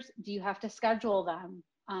providers? Do you have to schedule them?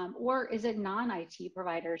 Or is it non-IT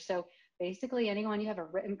providers? So basically anyone you have a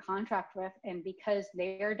written contract with, and because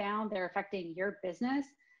they're down, they're affecting your business.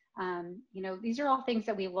 These are all things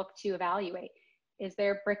that we look to evaluate. Is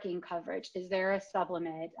there bricking coverage? Is there a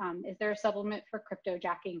sublimit? Is there a sublimit for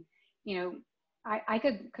cryptojacking? I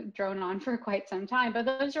could drone on for quite some time, but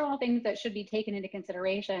those are all things that should be taken into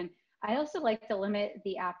consideration. I also like to limit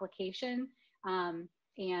the application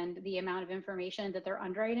and the amount of information that they're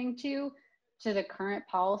underwriting to the current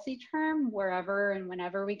policy term, wherever and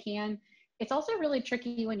whenever we can. It's also really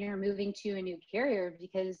tricky when you're moving to a new carrier,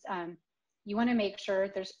 because you want to make sure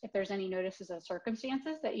if there's any notices of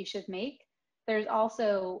circumstances that you should make. There's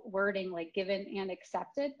also wording like given and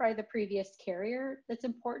accepted by the previous carrier that's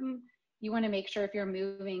important. You want to make sure if you're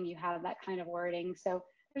moving, you have that kind of wording. So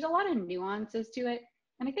there's a lot of nuances to it.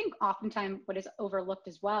 And I think oftentimes what is overlooked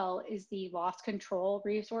as well is the loss control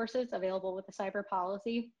resources available with the cyber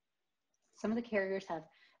policy. Some of the carriers have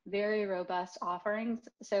very robust offerings.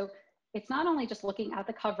 So it's not only just looking at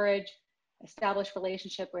the coverage, established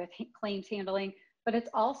relationship with claims handling, but it's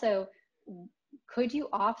also, could you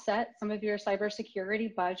offset some of your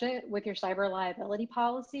cybersecurity budget with your cyber liability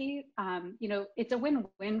policy? You know, it's a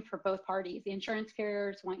win-win for both parties. The insurance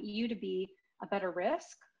carriers want you to be a better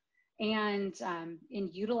risk and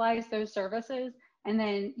utilize those services. And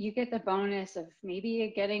then you get the bonus of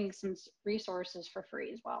maybe getting some resources for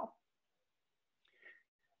free as well.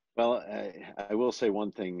 Well, I will say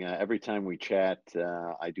one thing. Every time we chat,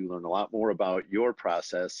 I do learn a lot more about your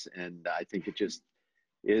process, and I think it just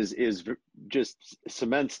just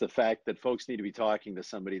cements the fact that folks need to be talking to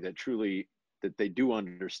somebody that they do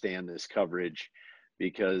understand this coverage,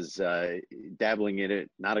 because dabbling in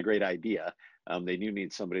it, not a great idea. They do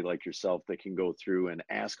need somebody like yourself that can go through and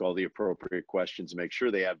ask all the appropriate questions and make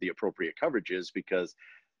sure they have the appropriate coverages, because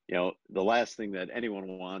you know, the last thing that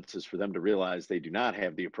anyone wants is for them to realize they do not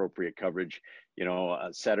have the appropriate coverage, you know,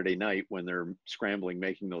 Saturday night when they're scrambling,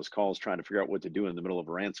 making those calls, trying to figure out what to do in the middle of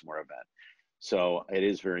a ransomware event. So it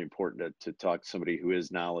is very important to talk to somebody who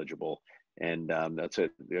is knowledgeable. And that's a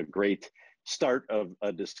great start of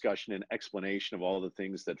a discussion and explanation of all the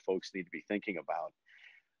things that folks need to be thinking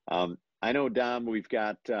about. I know, Dom, we've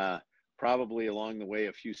got probably along the way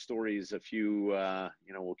a few stories, you know,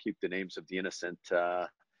 we'll keep the names of the innocent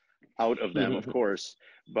out of them, of course,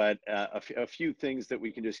 but a few things that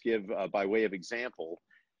we can just give by way of example,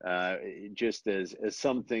 just as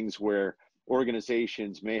some things where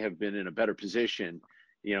organizations may have been in a better position,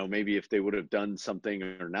 you know, maybe if they would have done something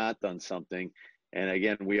or not done something. And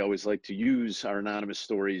again, we always like to use our anonymous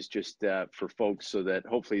stories just for folks so that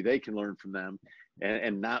hopefully they can learn from them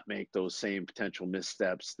and not make those same potential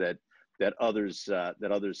missteps that others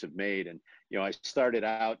have made. And, you know, I started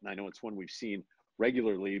out, and I know it's one we've seen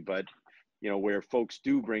regularly, but, you know, where folks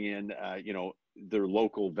do bring in, you know, their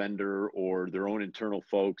local vendor or their own internal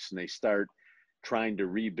folks, and they start trying to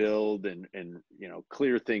rebuild and, you know,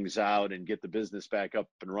 clear things out and get the business back up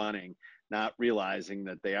and running, not realizing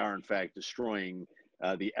that they are in fact destroying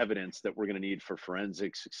the evidence that we're going to need for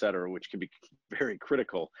forensics, et cetera, which can be very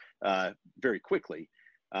critical very quickly.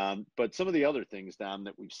 But some of the other things, Dom,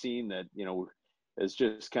 that we've seen that, you know, as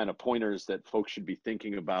just kind of pointers that folks should be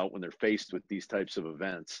thinking about when they're faced with these types of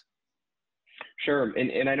events. Sure,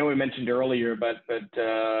 and I know we mentioned earlier, but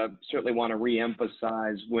certainly want to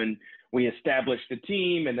reemphasize, when we establish the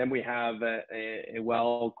team and then we have a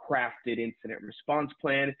well-crafted incident response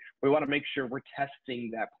plan, we want to make sure we're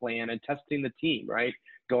testing that plan and testing the team, right?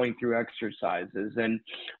 Going through exercises. And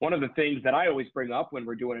one of the things that I always bring up when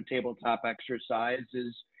we're doing a tabletop exercise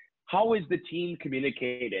is, how is the team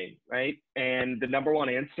communicating, right? And the number one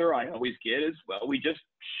answer I always get is, well, we just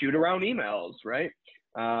shoot around emails, right?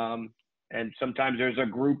 And sometimes there's a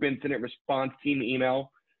group incident response team email.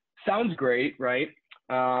 Sounds great, right?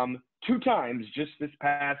 2 times just this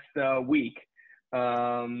past week,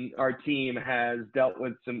 our team has dealt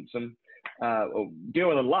with deal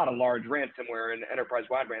with a lot of large ransomware and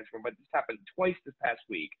enterprise-wide ransomware, but this happened twice this past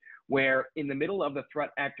week, where in the middle of the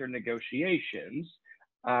threat actor negotiations,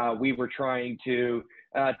 we were trying to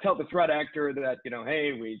tell the threat actor that, you know,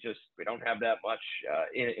 hey, we don't have that much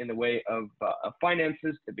in the way of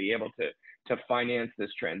finances to be able to finance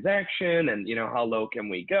this transaction, and, you know, how low can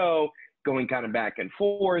we go, going kind of back and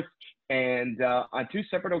forth. And on 2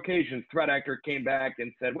 separate occasions, threat actor came back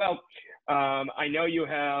and said, well, I know you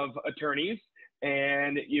have attorneys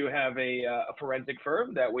and you have a forensic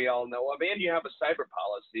firm that we all know of, and you have a cyber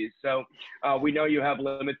policy. So we know you have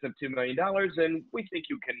limits of $2 million, and we think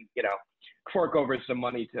you can, you know, fork over some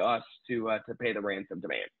money to us to pay the ransom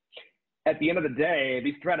demand. At the end of the day,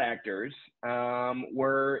 these threat actors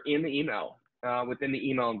were in the email, within the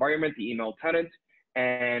email environment, the email tenant,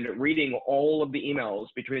 and reading all of the emails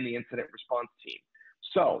between the incident response team.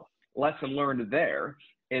 So lesson learned there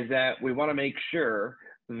is that we want to make sure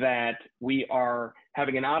that we are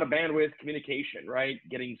having an out of bandwidth communication, right?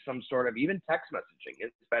 Getting some sort of, even text messaging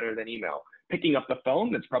is better than email. Picking up the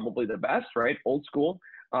phone, that's probably the best, right? Old school,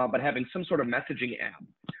 but having some sort of messaging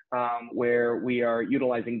app where we are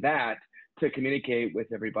utilizing that to communicate with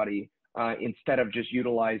everybody instead of just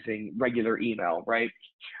utilizing regular email, right?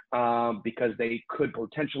 Because they could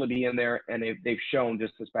potentially be in there, and they've shown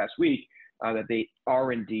just this past week that they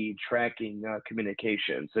are indeed tracking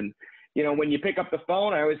communications. And you know, when you pick up the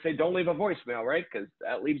phone, I always say, don't leave a voicemail, right? Because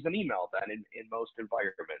that leaves an email then in most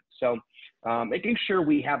environments. So making sure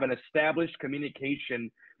we have an established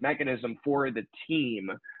communication mechanism for the team.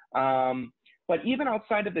 But even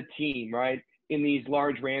outside of the team, right, in these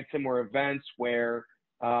large ransomware events where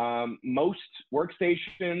most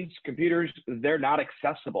workstations, computers, they're not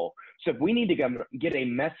accessible. So if we need to get a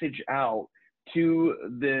message out to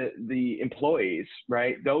the employees,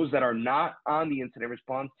 right, those that are not on the incident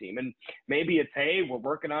response team, and maybe it's, hey, we're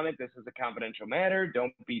working on it, this is a confidential matter,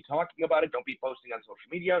 don't be talking about it, don't be posting on social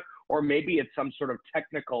media, or maybe it's some sort of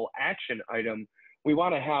technical action item, we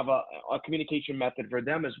want to have a communication method for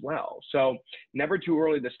them as well. So never too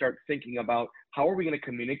early to start thinking about how are we going to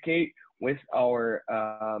communicate with our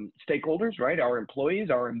stakeholders, right? Our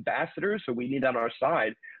employees, our ambassadors, so we need on our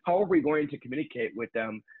side. How are we going to communicate with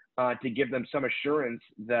them to give them some assurance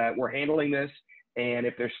that we're handling this, and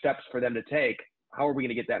if there's steps for them to take, how are we going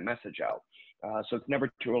to get that message out? So it's never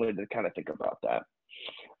too early to kind of think about that.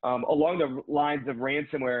 Along the lines of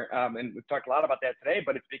ransomware, and we've talked a lot about that today,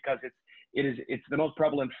 but it's because it's the most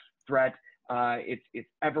prevalent threat. It's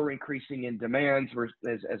ever increasing in demands.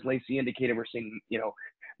 As Lacy indicated, we're seeing, you know,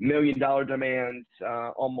 $1 million demands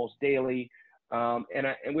almost daily.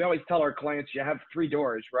 And we always tell our clients, you have 3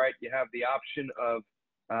 doors, right? You have the option of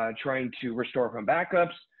trying to restore from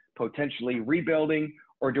backups, potentially rebuilding,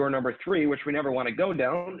 or door number 3, which we never want to go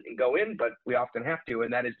down and go in, but we often have to,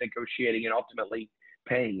 and that is negotiating and ultimately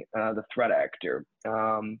paying the threat actor.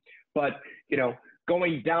 But, you know,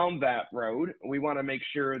 going down that road, we want to make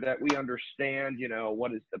sure that we understand, you know,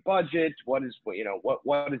 what is the budget, what is, you know,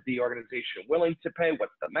 what is the organization willing to pay,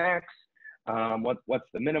 what's the max, what's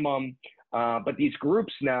the minimum. But these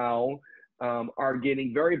groups now are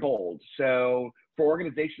getting very bold. So for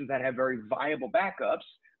organizations that have very viable backups,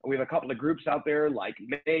 we have a couple of groups out there like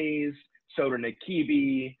Maze, Soda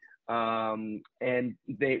Nakibi, and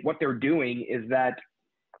what they're doing is that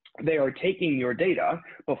they are taking your data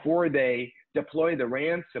before they deploy the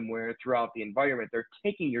ransomware throughout the environment. They're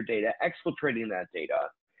taking your data, exfiltrating that data,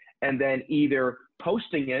 and then either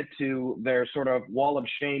posting it to their sort of wall of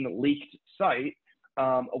shame leaked site,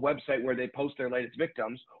 a website where they post their latest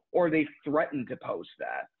victims, or they threaten to post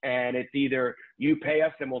that. And it's either you pay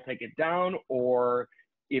us and we'll take it down, or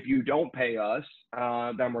if you don't pay us,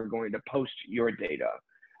 then we're going to post your data.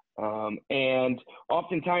 And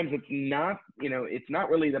oftentimes it's not, you know, it's not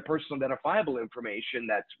really the personal identifiable information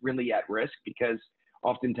that's really at risk, because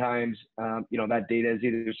oftentimes, you know, that data is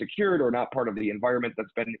either secured or not part of the environment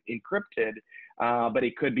that's been encrypted, but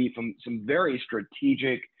it could be from some very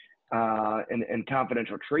strategic and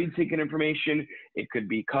confidential trade secret information. It could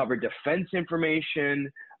be covered defense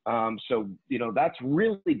information. So, you know, that's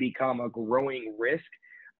really become a growing risk,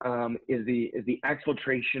 is the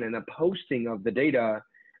exfiltration and the posting of the data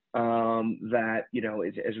that, you know,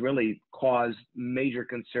 has really caused major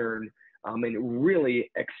concern and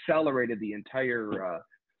really accelerated the entire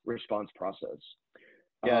response process.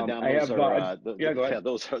 Yeah,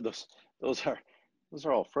 those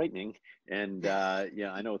are all frightening, and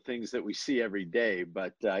yeah, I know things that we see every day.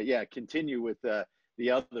 But yeah, continue with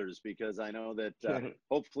the others, because I know that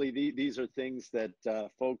hopefully these are things that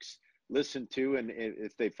folks listen to, and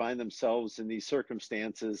if they find themselves in these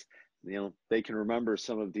circumstances, you know, they can remember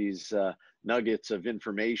some of these nuggets of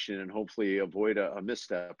information and hopefully avoid a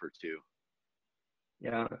misstep or two.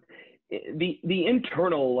 Yeah, the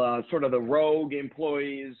internal sort of the rogue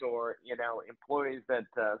employees, or, you know, employees that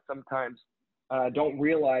sometimes don't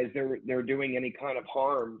realize they're doing any kind of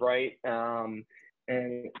harm, right?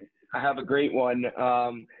 And I have a great one,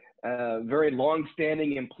 a very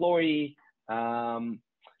long-standing employee,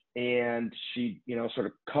 and she, you know, sort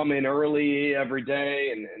of come in early every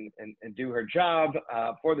day and do her job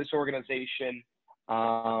for this organization,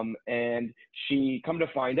 and she come to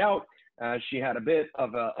find out she had a bit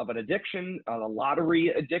of an addiction, a lottery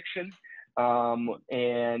addiction,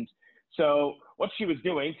 and so what she was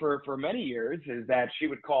doing for many years is that she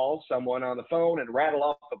would call someone on the phone and rattle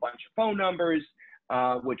off a bunch of phone numbers,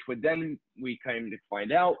 which would then, we came to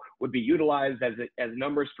find out, would be utilized as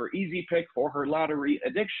numbers for Easy Pick for her lottery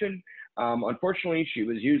addiction. Unfortunately, she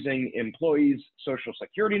was using employees' social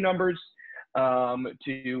security numbers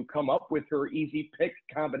to come up with her Easy Pick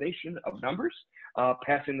combination of numbers,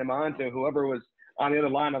 passing them on to whoever was on the other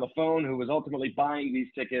line on the phone, who was ultimately buying these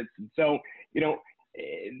tickets. And so, you know,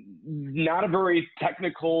 not a very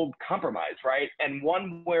technical compromise, right? And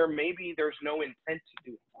one where maybe there's no intent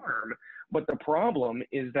to do harm, but the problem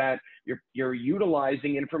is that you're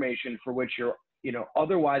utilizing information for which you're, you know,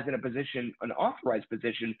 otherwise in a position, an authorized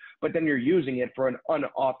position, but then you're using it for an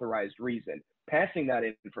unauthorized reason, passing that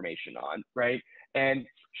information on, right? And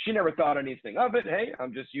she never thought anything of it. Hey,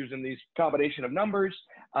 I'm just using these combination of numbers.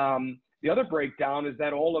 The other breakdown is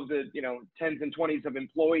that all of the, tens and 20s of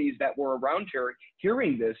employees that were around here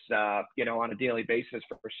hearing this, on a daily basis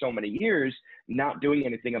for so many years, not doing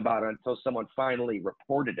anything about it until someone finally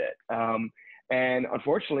reported it. And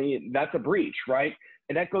unfortunately, that's a breach, right?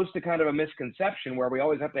 And that goes to kind of a misconception where we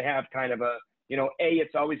always have to have kind of a,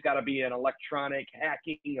 it's always got to be an electronic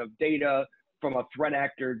hacking of data from a threat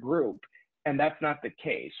actor group. And that's not the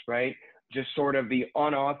case, right? Just sort of the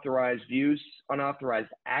unauthorized use, unauthorized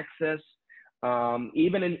access,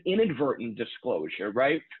 even an inadvertent disclosure,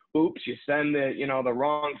 right? Oops, you send the, the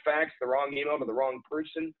wrong fax, the wrong email to the wrong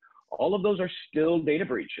person. All of those are still data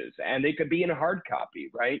breaches, and they could be in hard copy,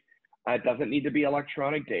 right? It doesn't need to be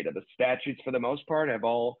electronic data. The statutes, for the most part, have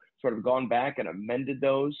all sort of gone back and amended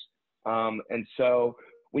those. And so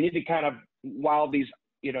we need to kind of, while these,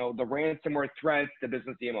 the ransomware threats, the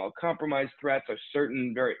business email compromise threats are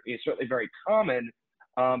certainly very common.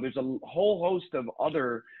 There's a whole host of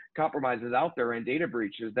other compromises out there and data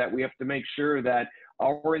breaches that we have to make sure that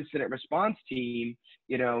our incident response team,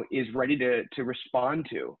 is ready to respond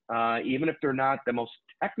to. Even if they're not the most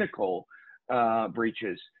technical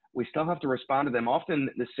breaches, we still have to respond to them often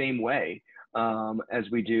the same way as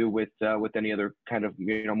we do with any other kind of,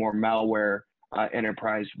 more malware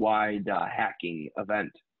enterprise-wide hacking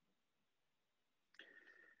event.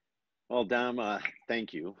 Well, Dom,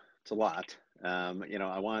 thank you. It's a lot.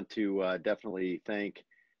 I want to definitely thank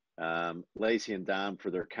Lacy and Dom for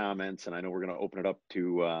their comments, and I know we're going to open it up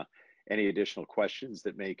to any additional questions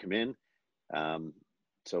that may come in.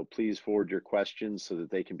 So please forward your questions so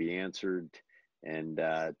that they can be answered, and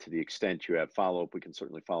to the extent you have follow-up, we can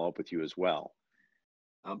certainly follow up with you as well.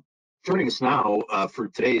 Joining us now for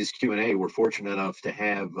today's Q&A, we're fortunate enough to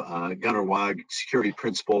have Gunnar Wagh, Security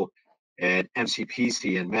Principal at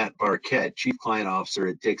MCPc, and Matt Barkett, Chief Client Officer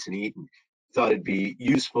at Dixon Eaton. Thought it'd be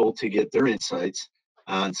useful to get their insights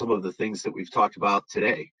on some of the things that we've talked about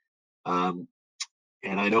today. And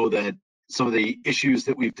I know that some of the issues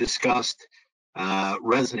that we've discussed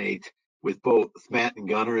resonate with both Matt and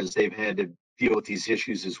Gunnar, as they've had to deal with these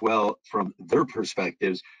issues as well from their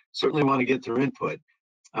perspectives. Certainly want to get their input.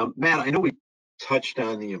 Matt, I know we touched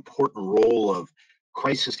on the important role of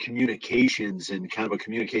crisis communications and kind of a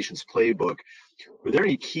communications playbook. Were there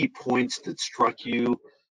any key points that struck you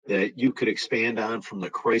that you could expand on from the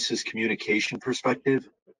crisis communication perspective?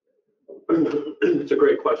 It's a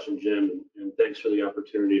great question, Jim, and thanks for the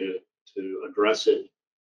opportunity to address it.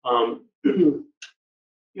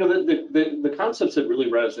 The concepts that really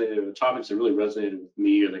resonated, the topics that really resonated with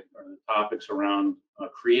me are the topics around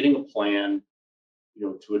creating a plan,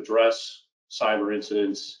 to address cyber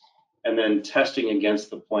incidents, and then testing against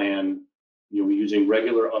the plan, using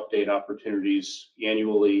regular update opportunities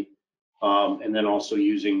annually, and then also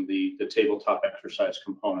using the tabletop exercise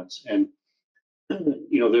components. And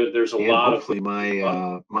there's a lot hopefully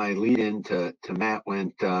of my lead in to Matt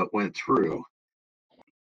went through.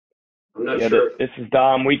 I'm not sure. This is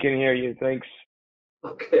Dom. We can hear you. Thanks.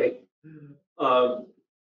 Okay.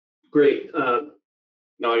 Great.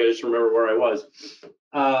 Now I gotta just remember where I was.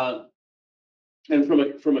 And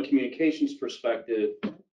from a communications perspective,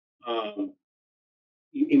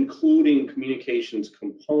 including communications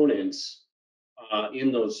components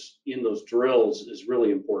in those drills is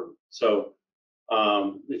really important. So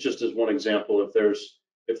it's just as one example,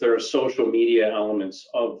 if there are social media elements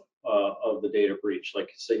of the data breach,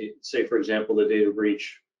 like say for example, the data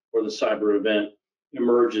breach or the cyber event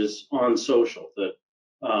emerges on social, that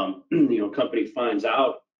company finds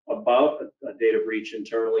out about a data breach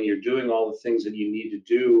internally, you're doing all the things that you need to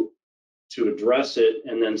do to address it,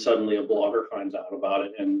 and then suddenly a blogger finds out about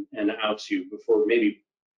it and outs you before maybe,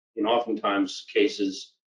 oftentimes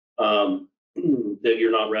cases that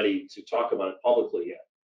you're not ready to talk about it publicly yet.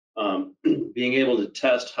 Being able to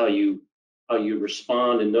test how you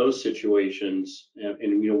respond in those situations,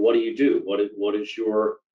 and what do you do? What is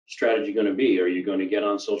your strategy going to be? Are you going to get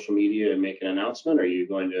on social media and make an announcement? Are you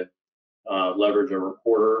going to leverage a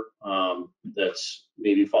reporter that's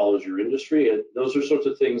maybe follows your industry? Those are sorts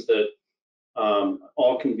of things that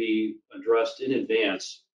all can be addressed in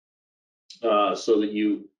advance, so that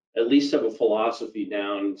you at least have a philosophy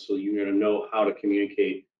down, so you're going to know how to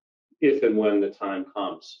communicate if and when the time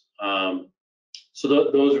comes. So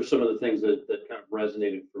those are some of the things that kind of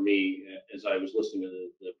resonated for me as I was listening to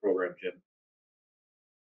the program, Jim.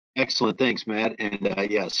 Excellent, thanks, Matt.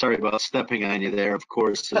 And yeah, sorry about stepping on you there. Of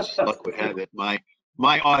course, as luck would have it, my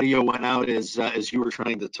audio went out as you were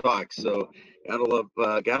trying to talk. So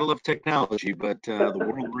gotta love technology, but the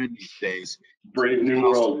world we're in these days. Brave new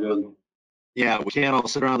world, Jim. Yeah, we can't all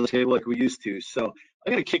sit around the table like we used to. So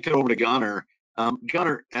I'm going to kick it over to Gunnar.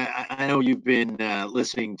 Gunnar, I know you've been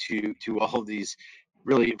listening to all of these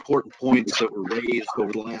really important points that were raised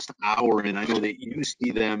over the last hour, and I know that you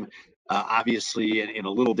see them obviously in a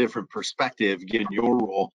little different perspective, given your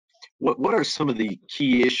role. What are some of the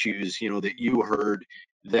key issues, that you heard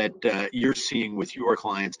that you're seeing with your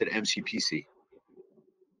clients at MCPc?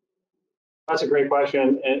 That's a great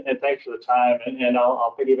question, and thanks for the time. And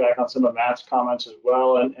I'll piggyback on some of Matt's comments as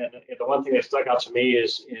well. And the one thing that stuck out to me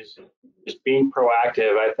is being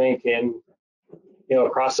proactive. I think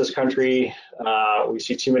across this country, we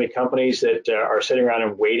see too many companies that are sitting around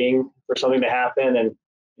and waiting for something to happen. And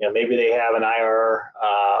maybe they have an IR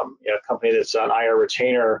company that's on IR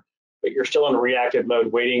retainer, but you're still in reactive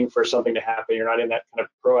mode, waiting for something to happen. You're not in that kind of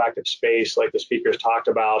proactive space, like the speakers talked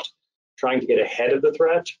about, trying to get ahead of the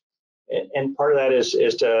threat. And part of that is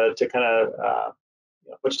to kind of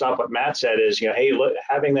put stop what Matt said is, hey, look,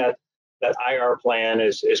 having that IR plan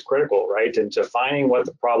is critical, right? And to finding what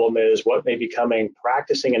the problem is, what may be coming,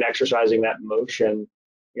 practicing and exercising that motion,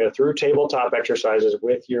 through tabletop exercises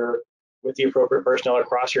with the appropriate personnel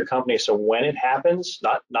across your company. So when it happens,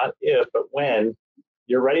 not if, but when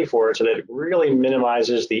you're ready for it, so that it really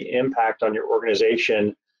minimizes the impact on your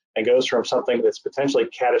organization and goes from something that's potentially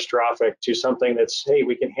catastrophic to something that's, hey,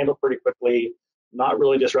 we can handle pretty quickly, not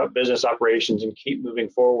really disrupt business operations, and keep moving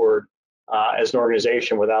forward as an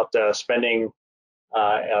organization without spending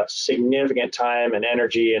significant time and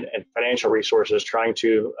energy and financial resources trying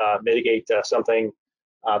to mitigate something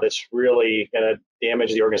that's really going to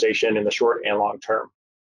damage the organization in the short and long term.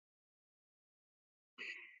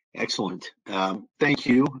 Excellent. Thank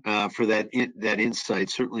you for that insight.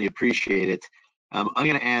 Certainly appreciate it. I'm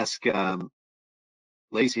going to ask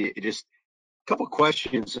Lacy just a couple of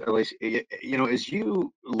questions. Lacy, as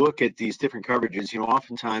you look at these different coverages,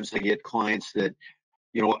 oftentimes I get clients that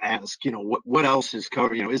ask, what else is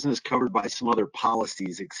covered? Isn't this covered by some other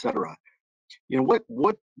policies, et cetera?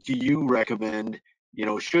 What do you recommend?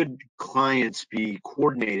 Should clients be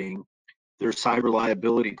coordinating their cyber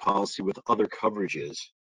liability policy with other coverages?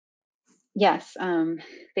 Yes,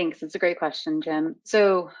 thanks. It's a great question, Jim.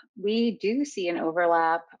 So we do see an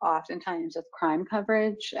overlap oftentimes with crime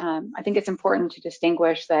coverage. I think it's important to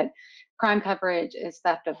distinguish that crime coverage is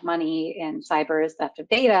theft of money and cyber is theft of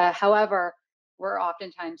data. However, we're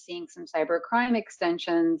oftentimes seeing some cyber crime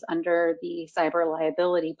extensions under the cyber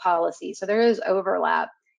liability policy. So there is overlap.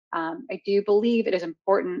 I do believe it is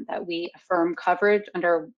important that we affirm coverage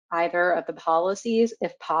under either of the policies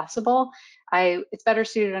if possible. It's better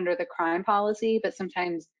suited under the crime policy, but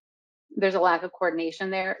sometimes there's a lack of coordination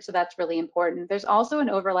there, so that's really important. There's also an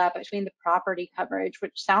overlap between the property coverage,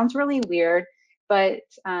 which sounds really weird, but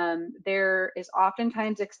there is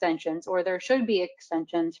oftentimes extensions, or there should be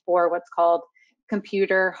extensions, for what's called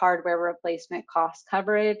computer hardware replacement cost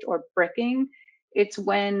coverage, or bricking. It's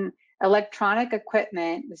when electronic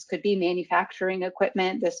equipment, this could be manufacturing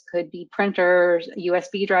equipment, this could be printers,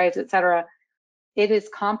 USB drives, etc., it is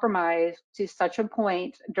compromised to such a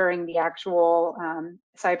point during the actual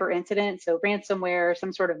cyber incident, so ransomware,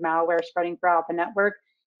 some sort of malware spreading throughout the network,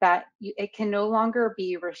 that it can no longer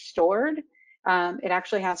be restored. It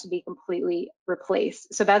actually has to be completely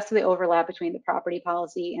replaced. So that's the overlap between the property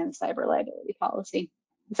policy and the cyber liability policy.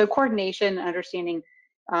 So coordination, understanding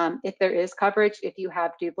if there is coverage, if you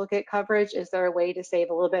have duplicate coverage, is there a way to save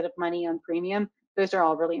a little bit of money on premium? Those are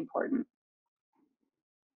all really important.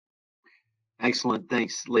 Excellent.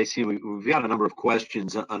 Thanks, Lacy. We've got a number of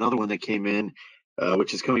questions. Another one that came in,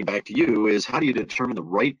 which is coming back to you, is how do you determine the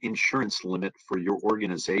right insurance limit for your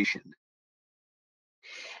organization?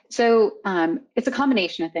 So it's a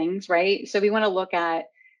combination of things, right? So we want to look at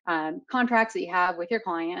contracts that you have with your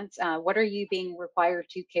clients. What are you being required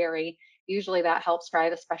to carry? Usually that helps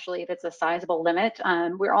drive, especially if it's a sizable limit.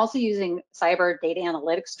 We're also using cyber data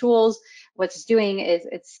analytics tools. What it's doing is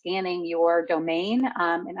it's scanning your domain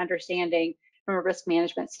and understanding from a risk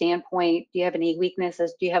management standpoint, do you have any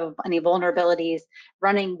weaknesses? Do you have any vulnerabilities?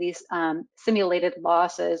 Running these simulated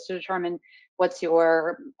losses to determine what's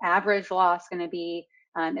your average loss going to be,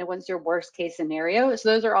 and what's your worst case scenario. So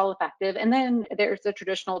those are all effective. And then there's the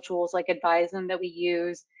traditional tools like Advisem that we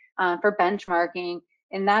use for benchmarking.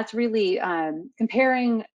 And that's really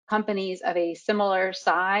comparing companies of a similar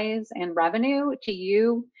size and revenue to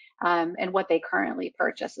you and what they currently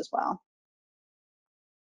purchase as well.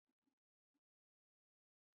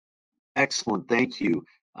 Excellent, thank you.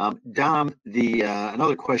 Dom,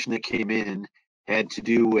 another question that came in had to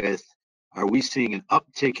do with, are we seeing an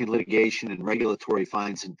uptick in litigation and regulatory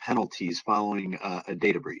fines and penalties following a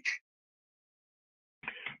data breach?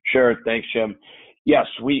 Sure, thanks, Jim. Yes,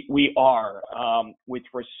 we are. With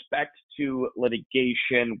respect to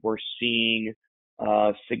litigation, we're seeing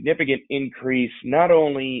a significant increase not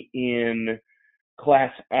only in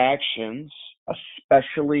class actions,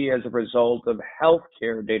 especially as a result of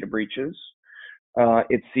healthcare data breaches.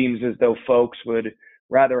 It seems as though folks would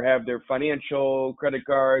rather have their financial, credit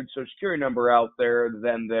card, social security number out there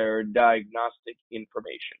than their diagnostic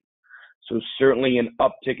information. So certainly an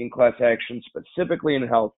uptick in class action, specifically in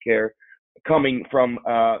healthcare, coming from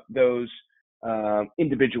those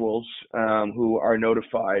individuals who are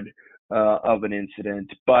notified of an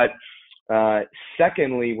incident. But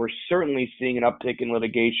secondly, we're certainly seeing an uptick in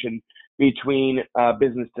litigation between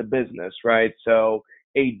business to business, right? So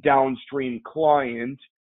a downstream client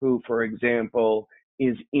who, for example,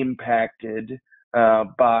 is impacted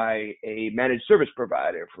by a managed service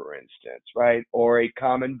provider, for instance, right? Or a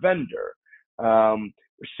common vendor.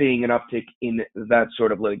 We're seeing an uptick in that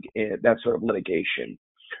sort of litigation.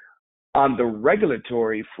 On the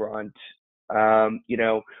regulatory front,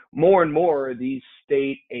 more and more these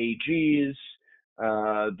state AGs,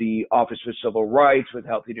 the Office for Civil Rights with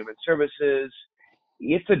Health and Human Services,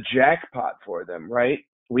 it's a jackpot for them, right?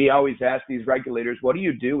 We always ask these regulators, what do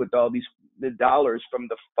you do with all the dollars from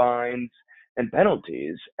the fines and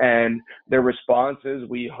penalties? And their response is,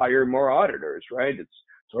 we hire more auditors, right? It's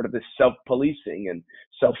sort of this self-policing and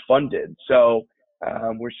self-funded. So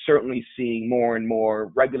we're certainly seeing more and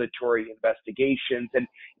more regulatory investigations. And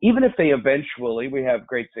even if they eventually, we have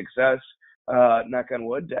great success, knock on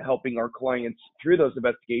wood, helping our clients through those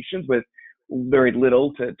investigations with very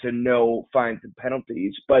little to no fines and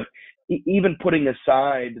penalties. But even putting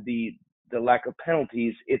aside the lack of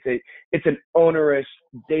penalties, it's an onerous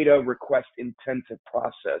data request intensive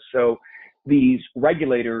process. So these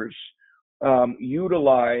regulators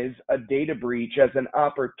utilize a data breach as an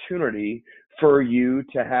opportunity for you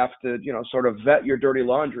to have to, sort of vet your dirty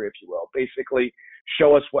laundry, if you will. Basically,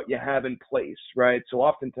 show us what you have in place, right? So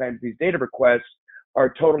oftentimes these data requests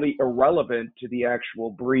are totally irrelevant to the actual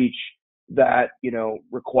breach that,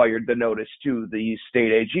 required the notice to the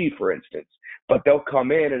state AG, for instance. But they'll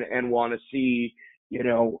come in and want to see,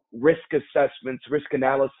 risk assessments, risk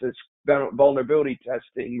analysis, vulnerability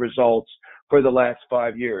testing results for the last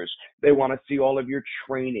 5 years. They want to see all of your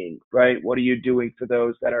training, right? What are you doing for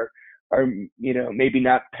those that are maybe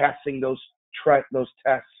not passing those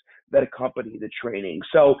tests that accompany the training?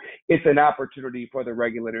 So it's an opportunity for the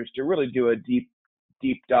regulators to really do a deep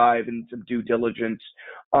dive and some due diligence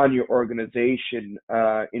on your organization,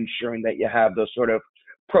 ensuring that you have those sort of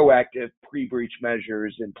proactive pre-breach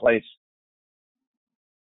measures in place.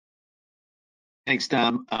 Thanks,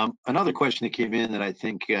 Dom. Another question that came in that I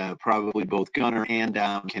think probably both Gunnar and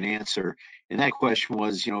Dom can answer, and that question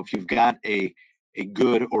was, if you've got a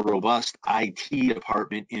good or robust IT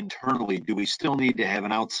department internally, do we still need to have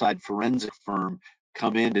an outside forensic firm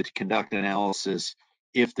come in to conduct analysis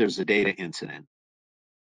if there's a data incident?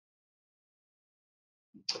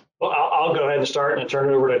 Well, I'll go ahead and start and turn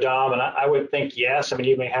it over to Dom. And I would think yes. I mean,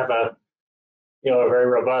 you may have a very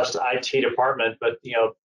robust IT department, but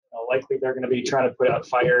likely they're going to be trying to put out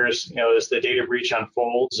fires, as the data breach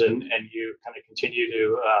unfolds, and you kind of continue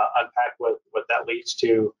to unpack what that leads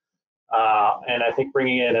to. And I think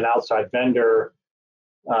bringing in an outside vendor,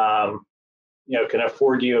 can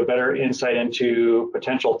afford you a better insight into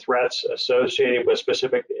potential threats associated with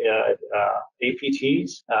specific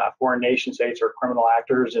APTs, foreign nation states or criminal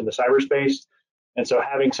actors in the cyberspace. And so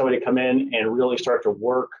having somebody come in and really start to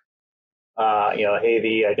work,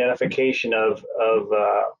 the identification of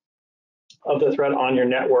the threat on your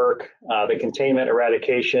network, the containment,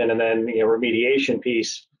 eradication, and then remediation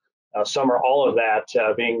piece, some or all of that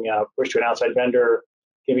being pushed to an outside vendor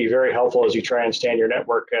can be very helpful as you try and stand your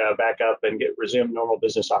network back up and resume normal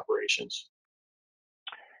business operations.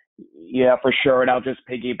 Yeah, for sure. And I'll just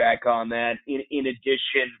piggyback on that. In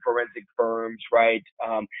addition, forensic firms, right,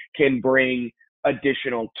 can bring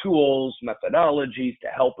additional tools, methodologies to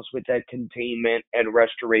help us with that containment and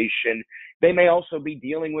restoration. They may also be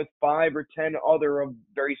dealing with 5 or 10 other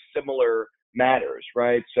very similar matters,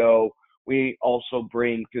 right? So we also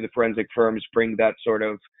bring, through the forensic firms, bring that sort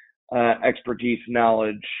of expertise,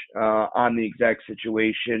 knowledge on the exact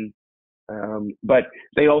situation. But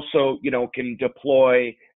they also, can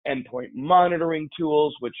deploy endpoint monitoring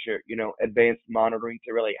tools, which are, advanced monitoring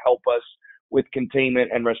to really help us with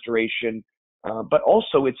containment and restoration. But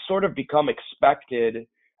also it's sort of become expected,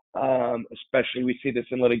 especially we see this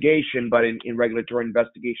in litigation, but in regulatory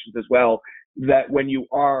investigations as well, that when you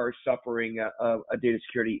are suffering a data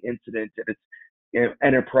security incident and it's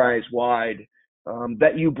enterprise-wide,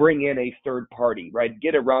 that you bring in a third party, right?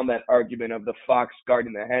 Get around that argument of the fox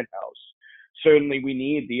guarding the hen house. certainly we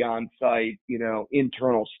need the on-site,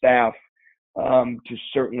 internal staff to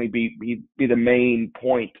certainly be the main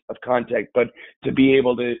point of contact, but to be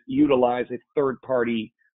able to utilize a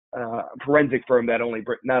third-party forensic firm that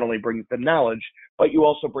not only brings the knowledge, but you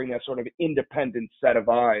also bring that sort of independent set of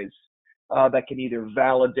eyes that can either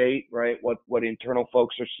validate, right, what internal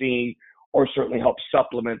folks are seeing, or certainly help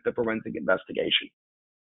supplement the forensic investigation.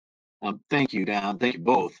 Thank you, Dom. Thank you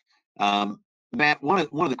both. Matt, one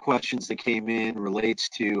of the questions that came in relates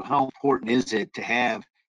to how important is it to have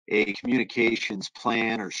a communications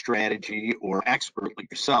plan or strategy or expert like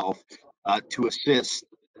yourself to assist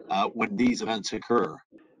when these events occur?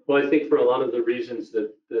 Well, I think for a lot of the reasons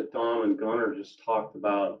that Dom and Gunnar just talked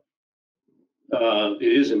about,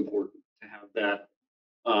 it is important to have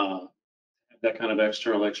that kind of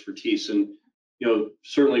external expertise. And,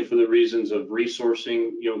 certainly for the reasons of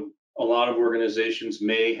resourcing, a lot of organizations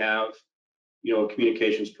may have, a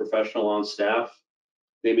communications professional on staff.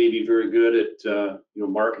 They may be very good at,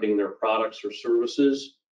 marketing their products or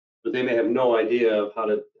services, but they may have no idea of how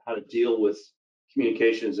to deal with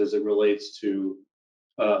communications as it relates to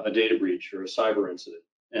a data breach or a cyber incident.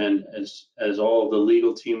 And as all of the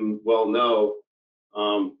legal team well know,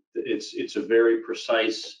 it's a very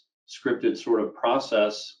precise, scripted sort of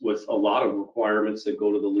process with a lot of requirements that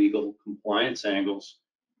go to the legal compliance angles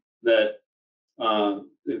that a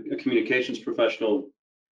communications professional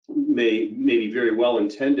may be very well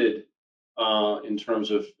intended in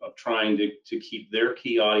terms of trying to keep their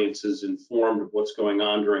key audiences informed of what's going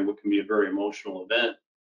on during what can be a very emotional event,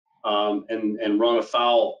 and run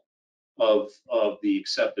afoul of the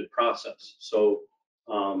accepted process. So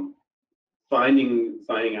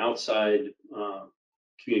finding outside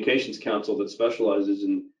communications counsel that specializes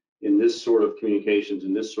in this sort of communications,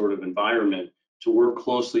 in this sort of environment, to work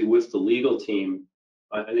closely with the legal team,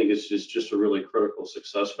 I think it's just a really critical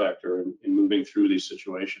success factor in moving through these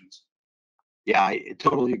situations. Yeah, I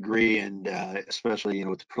totally agree, and especially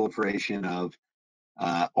with the proliferation of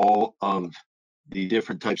all of the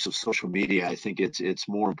different types of social media, I think it's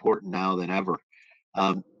more important now than ever.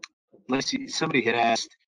 Lacy, somebody had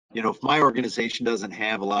asked, if my organization doesn't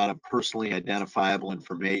have a lot of personally identifiable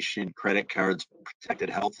information, credit cards, protected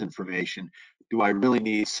health information, do I really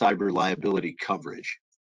need cyber liability coverage?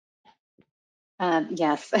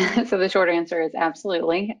 Yes. So the short answer is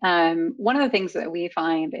absolutely. One of the things that we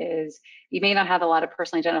find is you may not have a lot of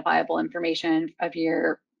personally identifiable information of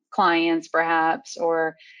your clients, perhaps,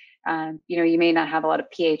 or you may not have a lot of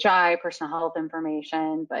PHI, personal health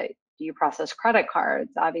information, but do you process credit cards?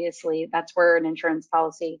 Obviously, that's where an insurance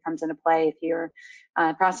policy comes into play. If you're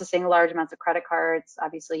processing large amounts of credit cards,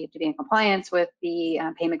 obviously you have to be in compliance with the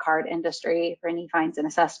payment card industry for any fines and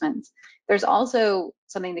assessments. There's also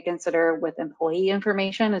something to consider with employee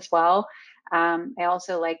information as well. I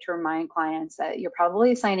also like to remind clients that you're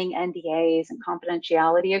probably signing NDAs and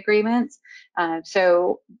confidentiality agreements.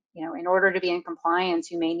 So, in order to be in compliance,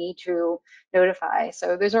 you may need to notify.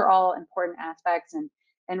 So those are all important aspects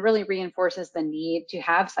and really reinforces the need to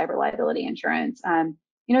have cyber liability insurance.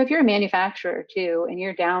 If you're a manufacturer too, and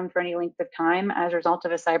you're down for any length of time as a result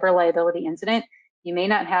of a cyber liability incident, you may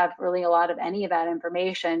not have really a lot of any of that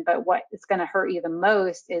information, but what is going to hurt you the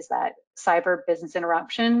most is that cyber business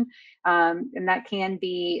interruption. And that can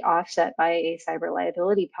be offset by a cyber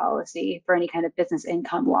liability policy for any kind of business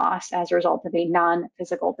income loss as a result of a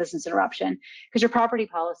non-physical business interruption, because your property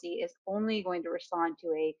policy is only going to respond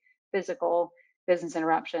to a physical business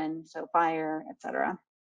interruption, so fire, et cetera.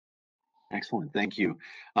 Excellent, thank you.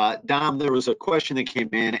 Dom, there was a question that came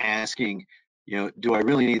in asking, do I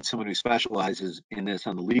really need someone who specializes in this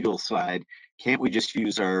on the legal side? Can't we just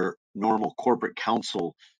use our normal corporate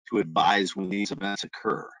counsel to advise when these events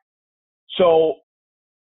occur? So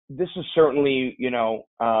this is certainly,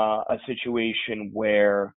 a situation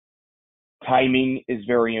where timing is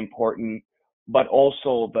very important, but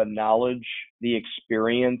also the knowledge, the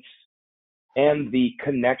experience, and the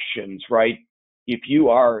connections, right? If you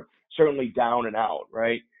are certainly down and out,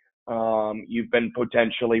 right? You've been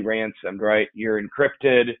potentially ransomed, right? You're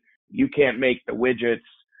encrypted. You can't make the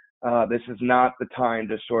widgets. This is not the time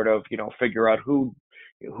to sort of, figure out who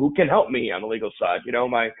can help me on the legal side.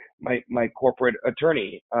 My corporate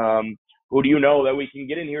attorney. Who do you know that we can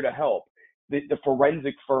get in here to help? The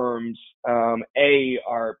forensic firms, A,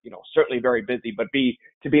 are certainly very busy, but B,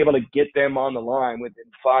 to be able to get them on the line within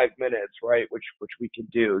 5 minutes, right, which we can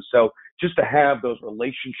do. So just to have those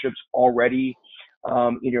relationships already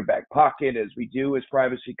in your back pocket, as we do as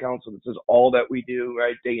privacy counsel, this is all that we do,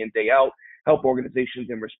 right, day in, day out, help organizations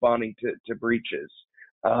in responding to breaches.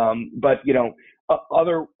 But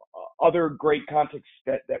other other great contexts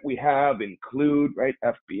that we have include, right,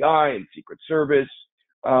 FBI and Secret Service.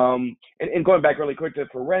 And going back really quick to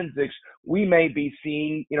forensics, we may be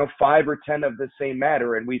seeing, 5 or 10 of the same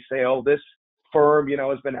matter, and we say, oh, this firm,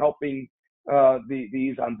 has been helping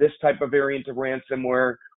these on this type of variant of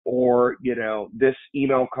ransomware, or, this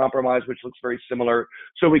email compromise, which looks very similar.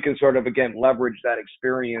 So we can sort of, again, leverage that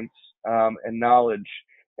experience and knowledge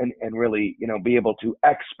and really, be able to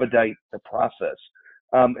expedite the process.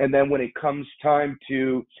 And then when it comes time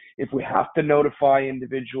to, if we have to notify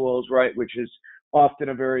individuals, right, which is often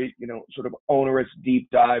a very, sort of onerous deep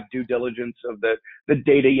dive due diligence of the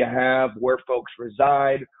data you have, where folks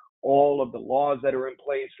reside, all of the laws that are in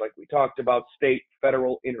place, like we talked about, state,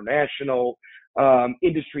 federal, international,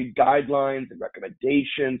 industry guidelines and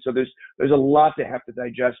recommendations. So there's a lot to have to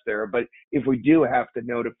digest there. But if we do have to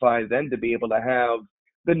notify, then to be able to have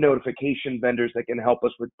the notification vendors that can help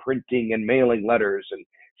us with printing and mailing letters and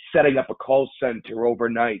setting up a call center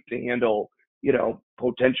overnight to handle,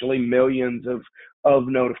 potentially millions of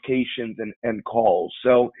notifications and calls.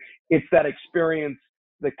 So it's that experience,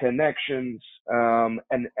 the connections,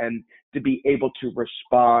 and to be able to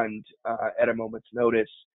respond at a moment's notice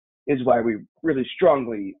is why we really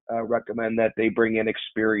strongly recommend that they bring in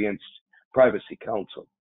experienced privacy counsel.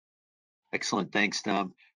 Excellent. Thanks,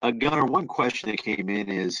 Tom. Gunnar, one question that came in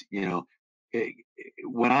is,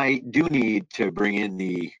 when I do need to bring in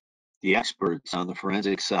the experts on the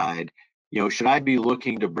forensic side, should I be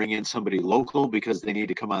looking to bring in somebody local because they need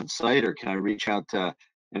to come on site, or can I reach out to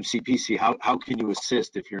MCPc? How can you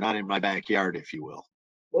assist if you're not in my backyard, if you will?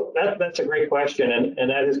 Well, that's a great question, and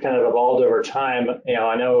that has kind of evolved over time.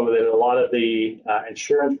 I know that a lot of the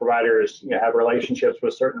insurance providers have relationships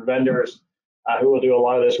with certain vendors who will do a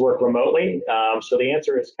lot of this work remotely. So the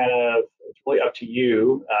answer is kind of, it's really up to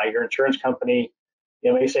you. Your insurance company,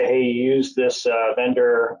 may say, hey, use this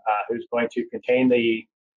vendor who's going to contain the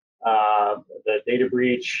data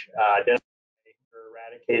breach, identify or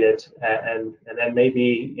eradicate it, and then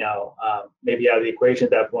maybe maybe out of the equation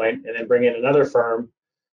at that point, and then bring in another firm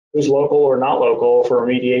who's local or not local for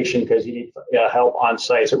remediation because you need help on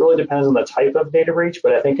site. So it really depends on the type of data breach,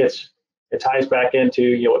 but I think it ties back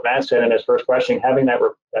into what Matt said in his first question, having that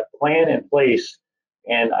plan in place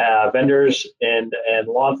and vendors and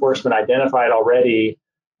law enforcement identified already,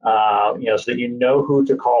 so that you know who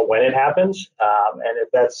to call when it happens. And if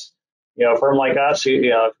that's a firm like us, who,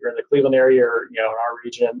 if you're in the Cleveland area or in our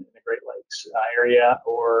region, in the Great Lakes area,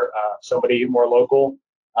 or somebody more local,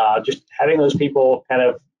 just having those people kind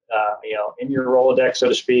of in your Rolodex, so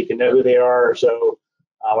to speak, and know who they are. So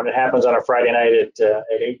when it happens on a Friday night at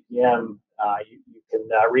 8 p.m., you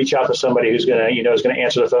can reach out to somebody who's going to is going to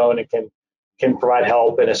answer the phone and can provide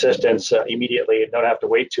help and assistance immediately, and don't have to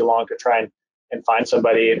wait too long to try and find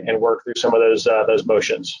somebody and work through some of those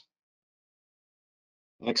motions.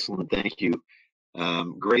 Excellent, thank you.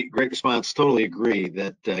 Great response. Totally agree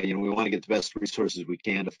that we want to get the best resources we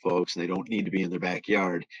can to folks, and they don't need to be in their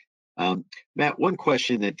backyard. Matt, one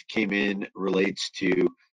question that came in relates to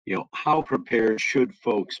how prepared should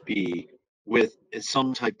folks be with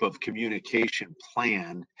some type of communication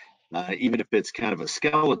plan, even if it's kind of a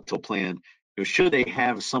skeletal plan. Should they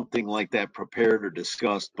have something like that prepared or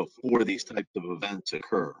discussed before these types of events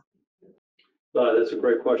occur? That's a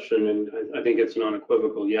great question, and I think it's an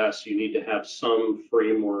unequivocal yes. You need to have some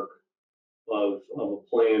framework of a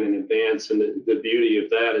plan in advance, and the beauty of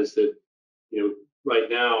that is that right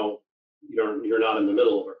now you're not in the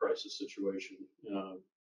middle of a crisis situation.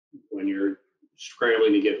 When you're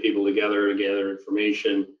scrambling to get people together to gather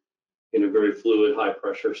information in a very fluid, high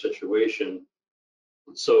pressure situation.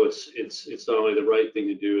 So it's not only the right thing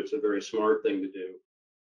to do, it's a very smart thing to do.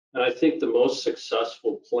 And I think the most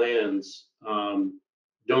successful plans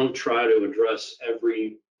don't try to address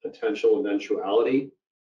every potential eventuality.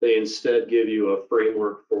 They instead give you a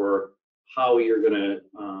framework for how you're going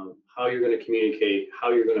to communicate, how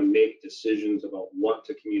you're going to make decisions about what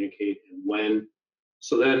to communicate and when.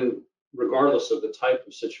 So then, regardless of the type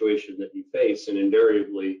of situation that you face, and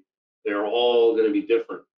invariably they're all going to be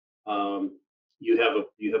different, you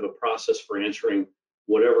have a process for answering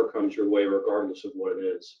whatever comes your way, regardless of what it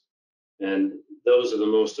is. And those are the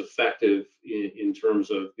most effective in terms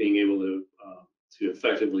of being able to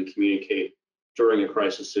effectively communicate during a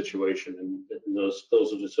crisis situation, and those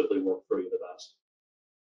will just simply work for you the best.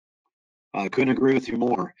 I couldn't agree with you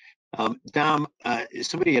more. Dom,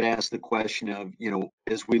 somebody had asked the question of,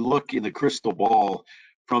 as we look in the crystal ball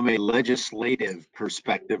from a legislative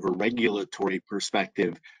perspective or regulatory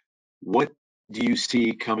perspective, what do you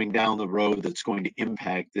see coming down the road that's going to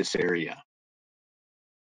impact this area?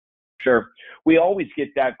 Sure. We always get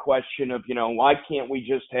that question of, why can't we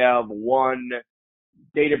just have one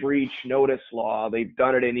data breach notice law? They've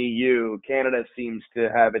done it in EU. Canada seems to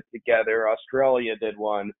have it together. Australia did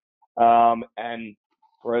one. And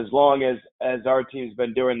for as long as our team's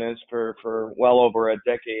been doing this for well over a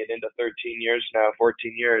decade, into 13 years now,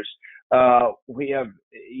 14 years, we have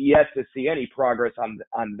yet to see any progress on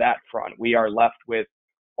that front. We are left with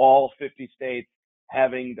all 50 states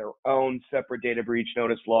having their own separate data breach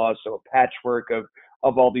notice laws, so a patchwork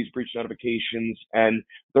of all these breach notifications, and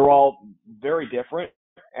they're all very different.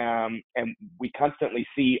 And we constantly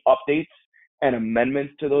see updates and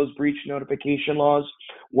amendments to those breach notification laws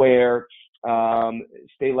where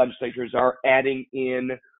state legislatures are adding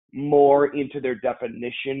in more into their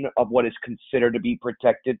definition of what is considered to be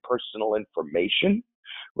protected personal information,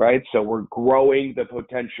 right? So we're growing the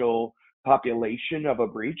potential population of a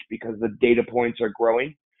breach because the data points are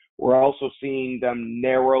growing. We're also seeing them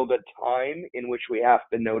narrow the time in which we have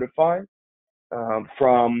to notify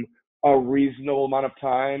from a reasonable amount of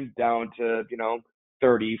time down to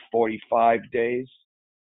 30, 45 days.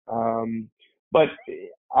 But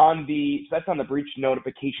that's on the breach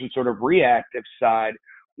notification sort of reactive side.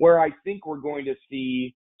 Where I think we're going to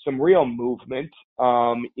see some real movement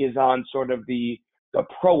is on sort of the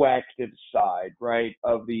proactive side, right,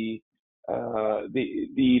 of the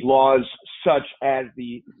laws such as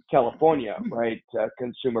the California, right,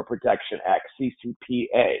 Consumer Protection Act,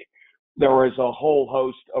 CCPA. There is a whole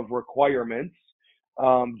host of requirements,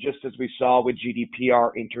 just as we saw with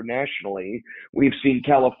GDPR internationally. We've seen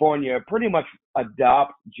California pretty much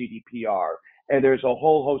adopt GDPR, and there's a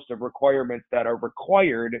whole host of requirements that are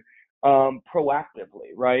required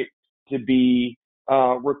proactively, right, to be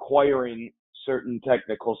requiring certain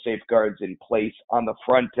technical safeguards in place on the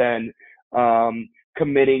front end,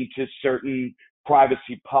 committing to certain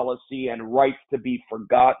privacy policy and rights to be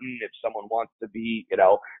forgotten if someone wants to be,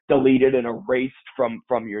 deleted and erased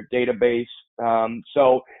from your database.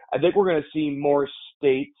 So I think we're going to see more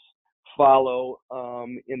states follow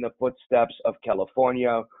in the footsteps of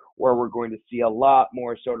California, where we're going to see a lot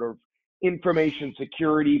more sort of information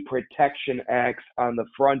security protection acts on the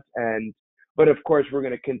front end. But of course, we're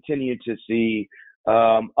going to continue to see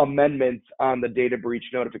amendments on the data breach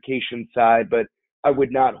notification side, but I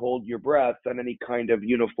would not hold your breath on any kind of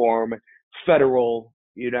uniform federal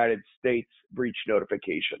United States breach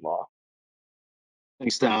notification law.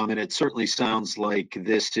 Thanks, Dom. And it certainly sounds like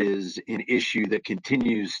this is an issue that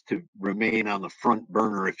continues to remain on the front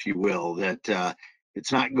burner, if you will, that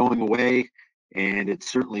it's not going away. And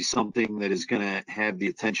it's certainly something that is going to have the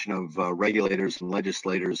attention of regulators and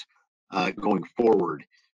legislators going forward.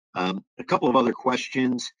 A couple of other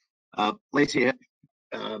questions. Lacy,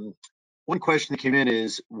 one question that came in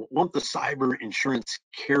is, won't the cyber insurance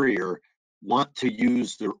carrier want to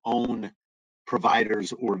use their own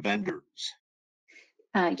providers or vendors?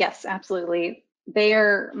 Yes, absolutely.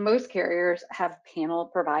 Most carriers have panel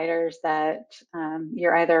providers that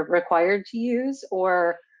you're either required to use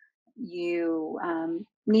or you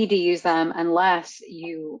need to use them unless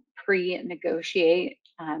you pre-negotiate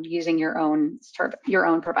using your own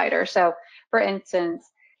provider. So, for instance,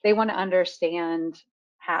 they want to understand,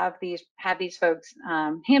 have these folks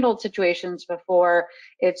handled situations before?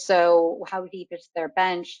 If so, how deep is their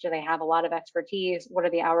bench? Do they have a lot of expertise? What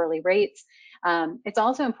are the hourly rates? It's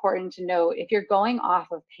also important to know, if you're going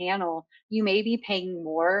off of panel, you may be paying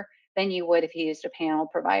more than you would if you used a panel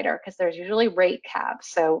provider, because there's usually rate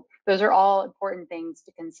caps. So those are all important things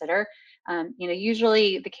to consider.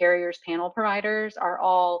 Usually the carrier's panel providers are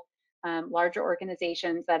all larger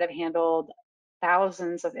organizations that have handled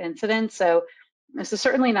thousands of incidents. So this is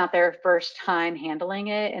certainly not their first time handling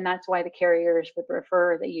it, and that's why the carriers would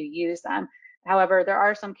prefer that you use them. However, there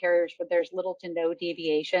are some carriers where there's little to no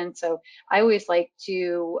deviation. So I always like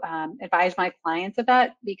to advise my clients of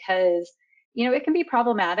that, because it can be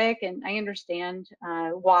problematic, and I understand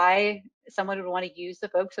why someone would want to use the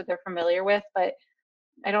folks that they're familiar with, but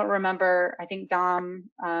I don't remember, I think Dom,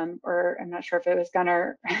 or I'm not sure if it was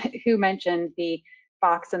Gunnar, who mentioned the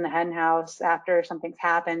fox in the hen house after something's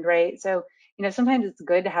happened, right? So, sometimes it's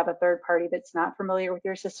good to have a third party that's not familiar with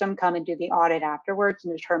your system come and do the audit afterwards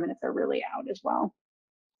and determine if they're really out as well.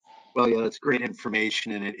 Well, yeah, that's great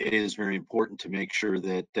information, and it is very important to make sure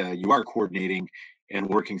that you are coordinating and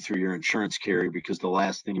working through your insurance carrier, because the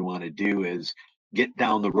last thing you want to do is get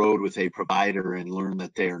down the road with a provider and learn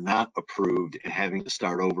that they are not approved and having to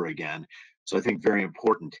start over again. So I think very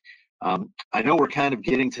important. I know we're kind of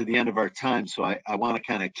getting to the end of our time, so I want to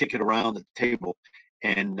kind of kick it around the table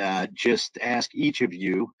and just ask each of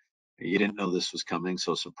you, you didn't know this was coming,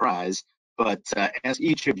 so surprise, but ask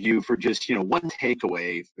each of you for just, one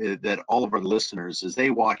takeaway that all of our listeners, as they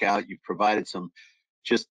walk out, you've provided some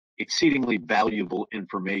just exceedingly valuable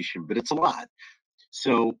information, but it's a lot.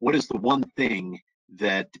 So what is the one thing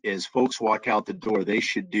that as folks walk out the door, they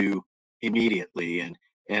should do immediately? And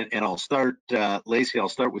I'll start, Lacy, I'll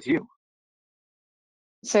start with you.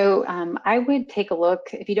 So I would take a look.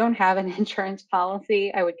 If you don't have an insurance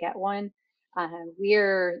policy, I would get one. We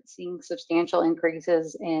are seeing substantial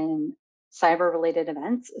increases in cyber-related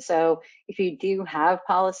events. So if you do have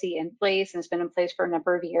policy in place and it's been in place for a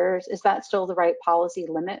number of years, is that still the right policy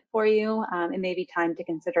limit for you? It may be time to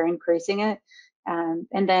consider increasing it.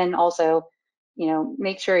 And then also,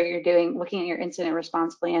 make sure you're looking at your incident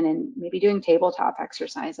response plan and maybe doing tabletop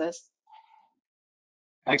exercises.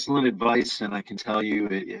 Excellent advice, and I can tell you,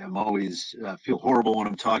 I'm always feel horrible when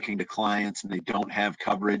I'm talking to clients and they don't have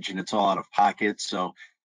coverage and it's all out of pocket. So,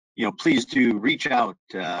 please do reach out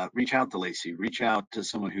to Lacy, reach out to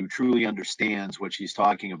someone who truly understands what she's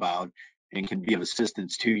talking about and can be of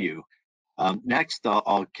assistance to you. Next,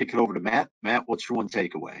 I'll kick it over to Matt. Matt, what's your one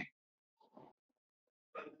takeaway?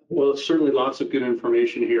 Well, certainly lots of good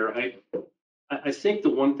information here. I think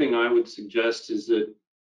the one thing I would suggest is that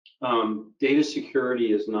data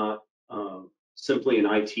security is not simply an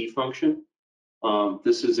IT function.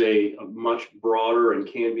 This is a much broader and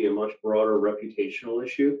can be a much broader reputational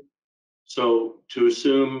issue. So to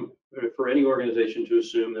assume, for any organization to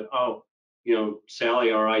assume that,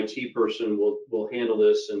 Sally, our IT person, will handle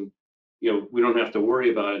this and, we don't have to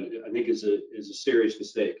worry about it, I think is a serious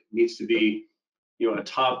mistake. It needs to be, a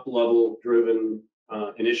top level driven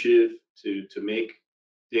initiative to make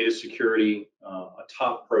data security a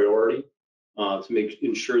top priority, to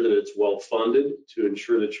ensure that it's well funded, to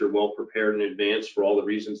ensure that you're well prepared in advance for all the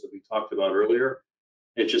reasons that we talked about earlier.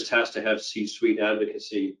 It just has to have C-suite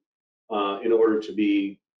advocacy in order to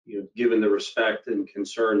be given the respect and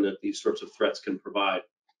concern that these sorts of threats can provide.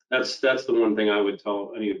 That's the one thing I would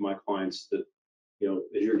tell any of my clients, that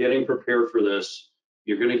as you're getting prepared for this,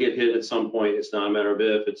 you're going to get hit at some point. It's not a matter of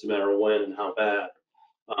if, it's a matter of when and how bad.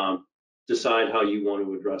 Decide how you want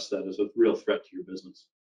to address that as a real threat to your business.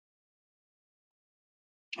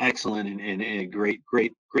 Excellent, and a great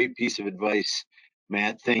piece of advice,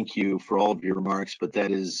 Matt. Thank you for all of your remarks, but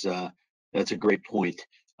that's a great point.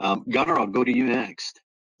 Gunnar, I'll go to you next.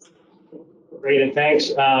 Great, and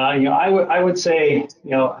thanks. I would say,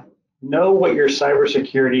 know what your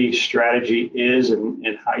cybersecurity strategy is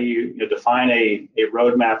and how you define a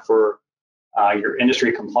roadmap for your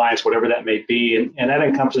industry compliance, whatever that may be, and that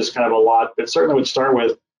encompasses kind of a lot, but certainly would start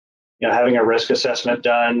with having a risk assessment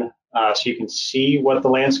done so you can see what the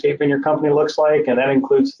landscape in your company looks like, and that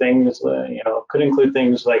includes things, could include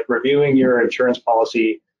things like reviewing your insurance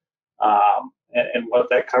policy and what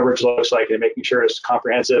that coverage looks like, and making sure it's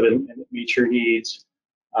comprehensive and meets your needs.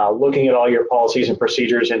 Looking at all your policies and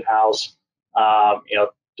procedures in-house,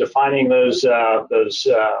 defining those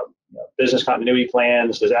business continuity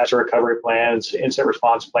plans, disaster recovery plans, incident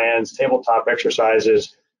response plans, tabletop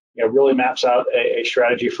exercises. Really maps out a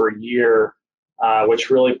strategy for a year, which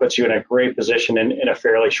really puts you in a great position in a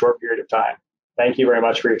fairly short period of time. Thank you very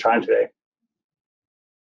much for your time today.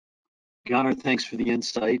 Gunnar, thanks for the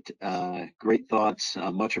insight. Great thoughts,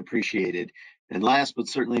 much appreciated. And last but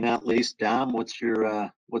certainly not least, Dom, what's your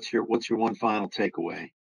one final takeaway?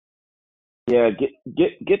 Yeah,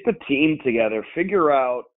 get the team together. Figure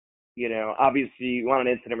out, obviously you want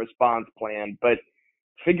an incident response plan, but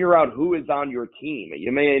figure out who is on your team.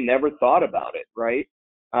 You may have never thought about it, right?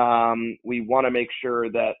 We want to make sure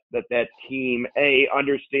that team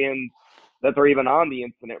understands that they're even on the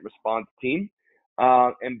incident response team,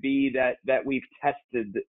 and B, that we've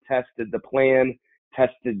tested the plan,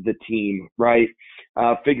 tested the team, right?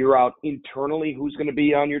 Figure out internally who's going to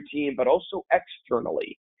be on your team, but also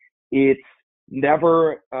externally. It's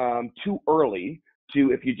never too early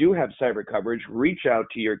to, if you do have cyber coverage, reach out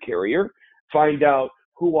to your carrier, find out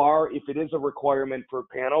who are, if it is a requirement for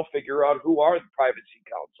a panel, figure out who are the privacy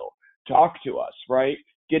counsel. Talk to us, right?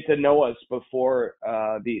 Get to know us before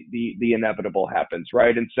the inevitable happens,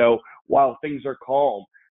 right? And so while things are calm,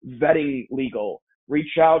 vetting legal,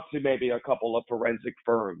 reach out to maybe a couple of forensic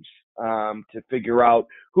firms to figure out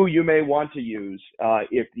who you may want to use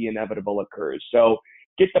if the inevitable occurs. So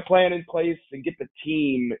get the plan in place and get the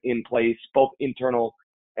team in place, both internal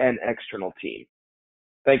and external team.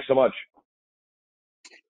 Thanks so much.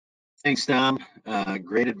 Thanks, Dom.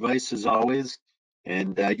 Great advice as always.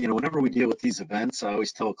 And, whenever we deal with these events, I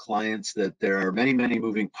always tell clients that there are many, many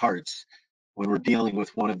moving parts when we're dealing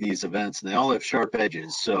with one of these events, and they all have sharp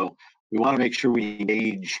edges. So we want to make sure we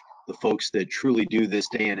engage the folks that truly do this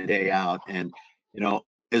day in and day out. And,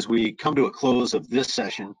 as we come to a close of this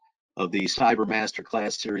session of the Cyber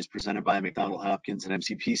Masterclass series presented by McDonald Hopkins and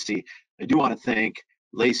MCPc, I do want to thank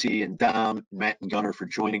Lacy and Dom, Matt and Gunnar for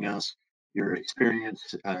joining us. Your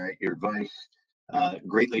experience, your advice,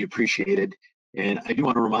 greatly appreciated. And I do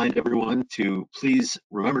want to remind everyone to please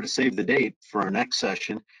remember to save the date for our next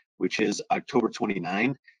session, which is October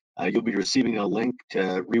 29. You'll be receiving a link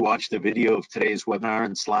to rewatch the video of today's webinar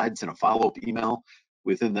and slides and a follow-up email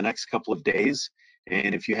within the next couple of days.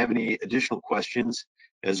 And if you have any additional questions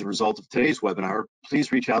as a result of today's webinar,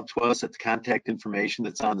 please reach out to us at the contact information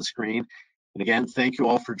that's on the screen. And again, thank you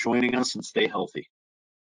all for joining us, and stay healthy.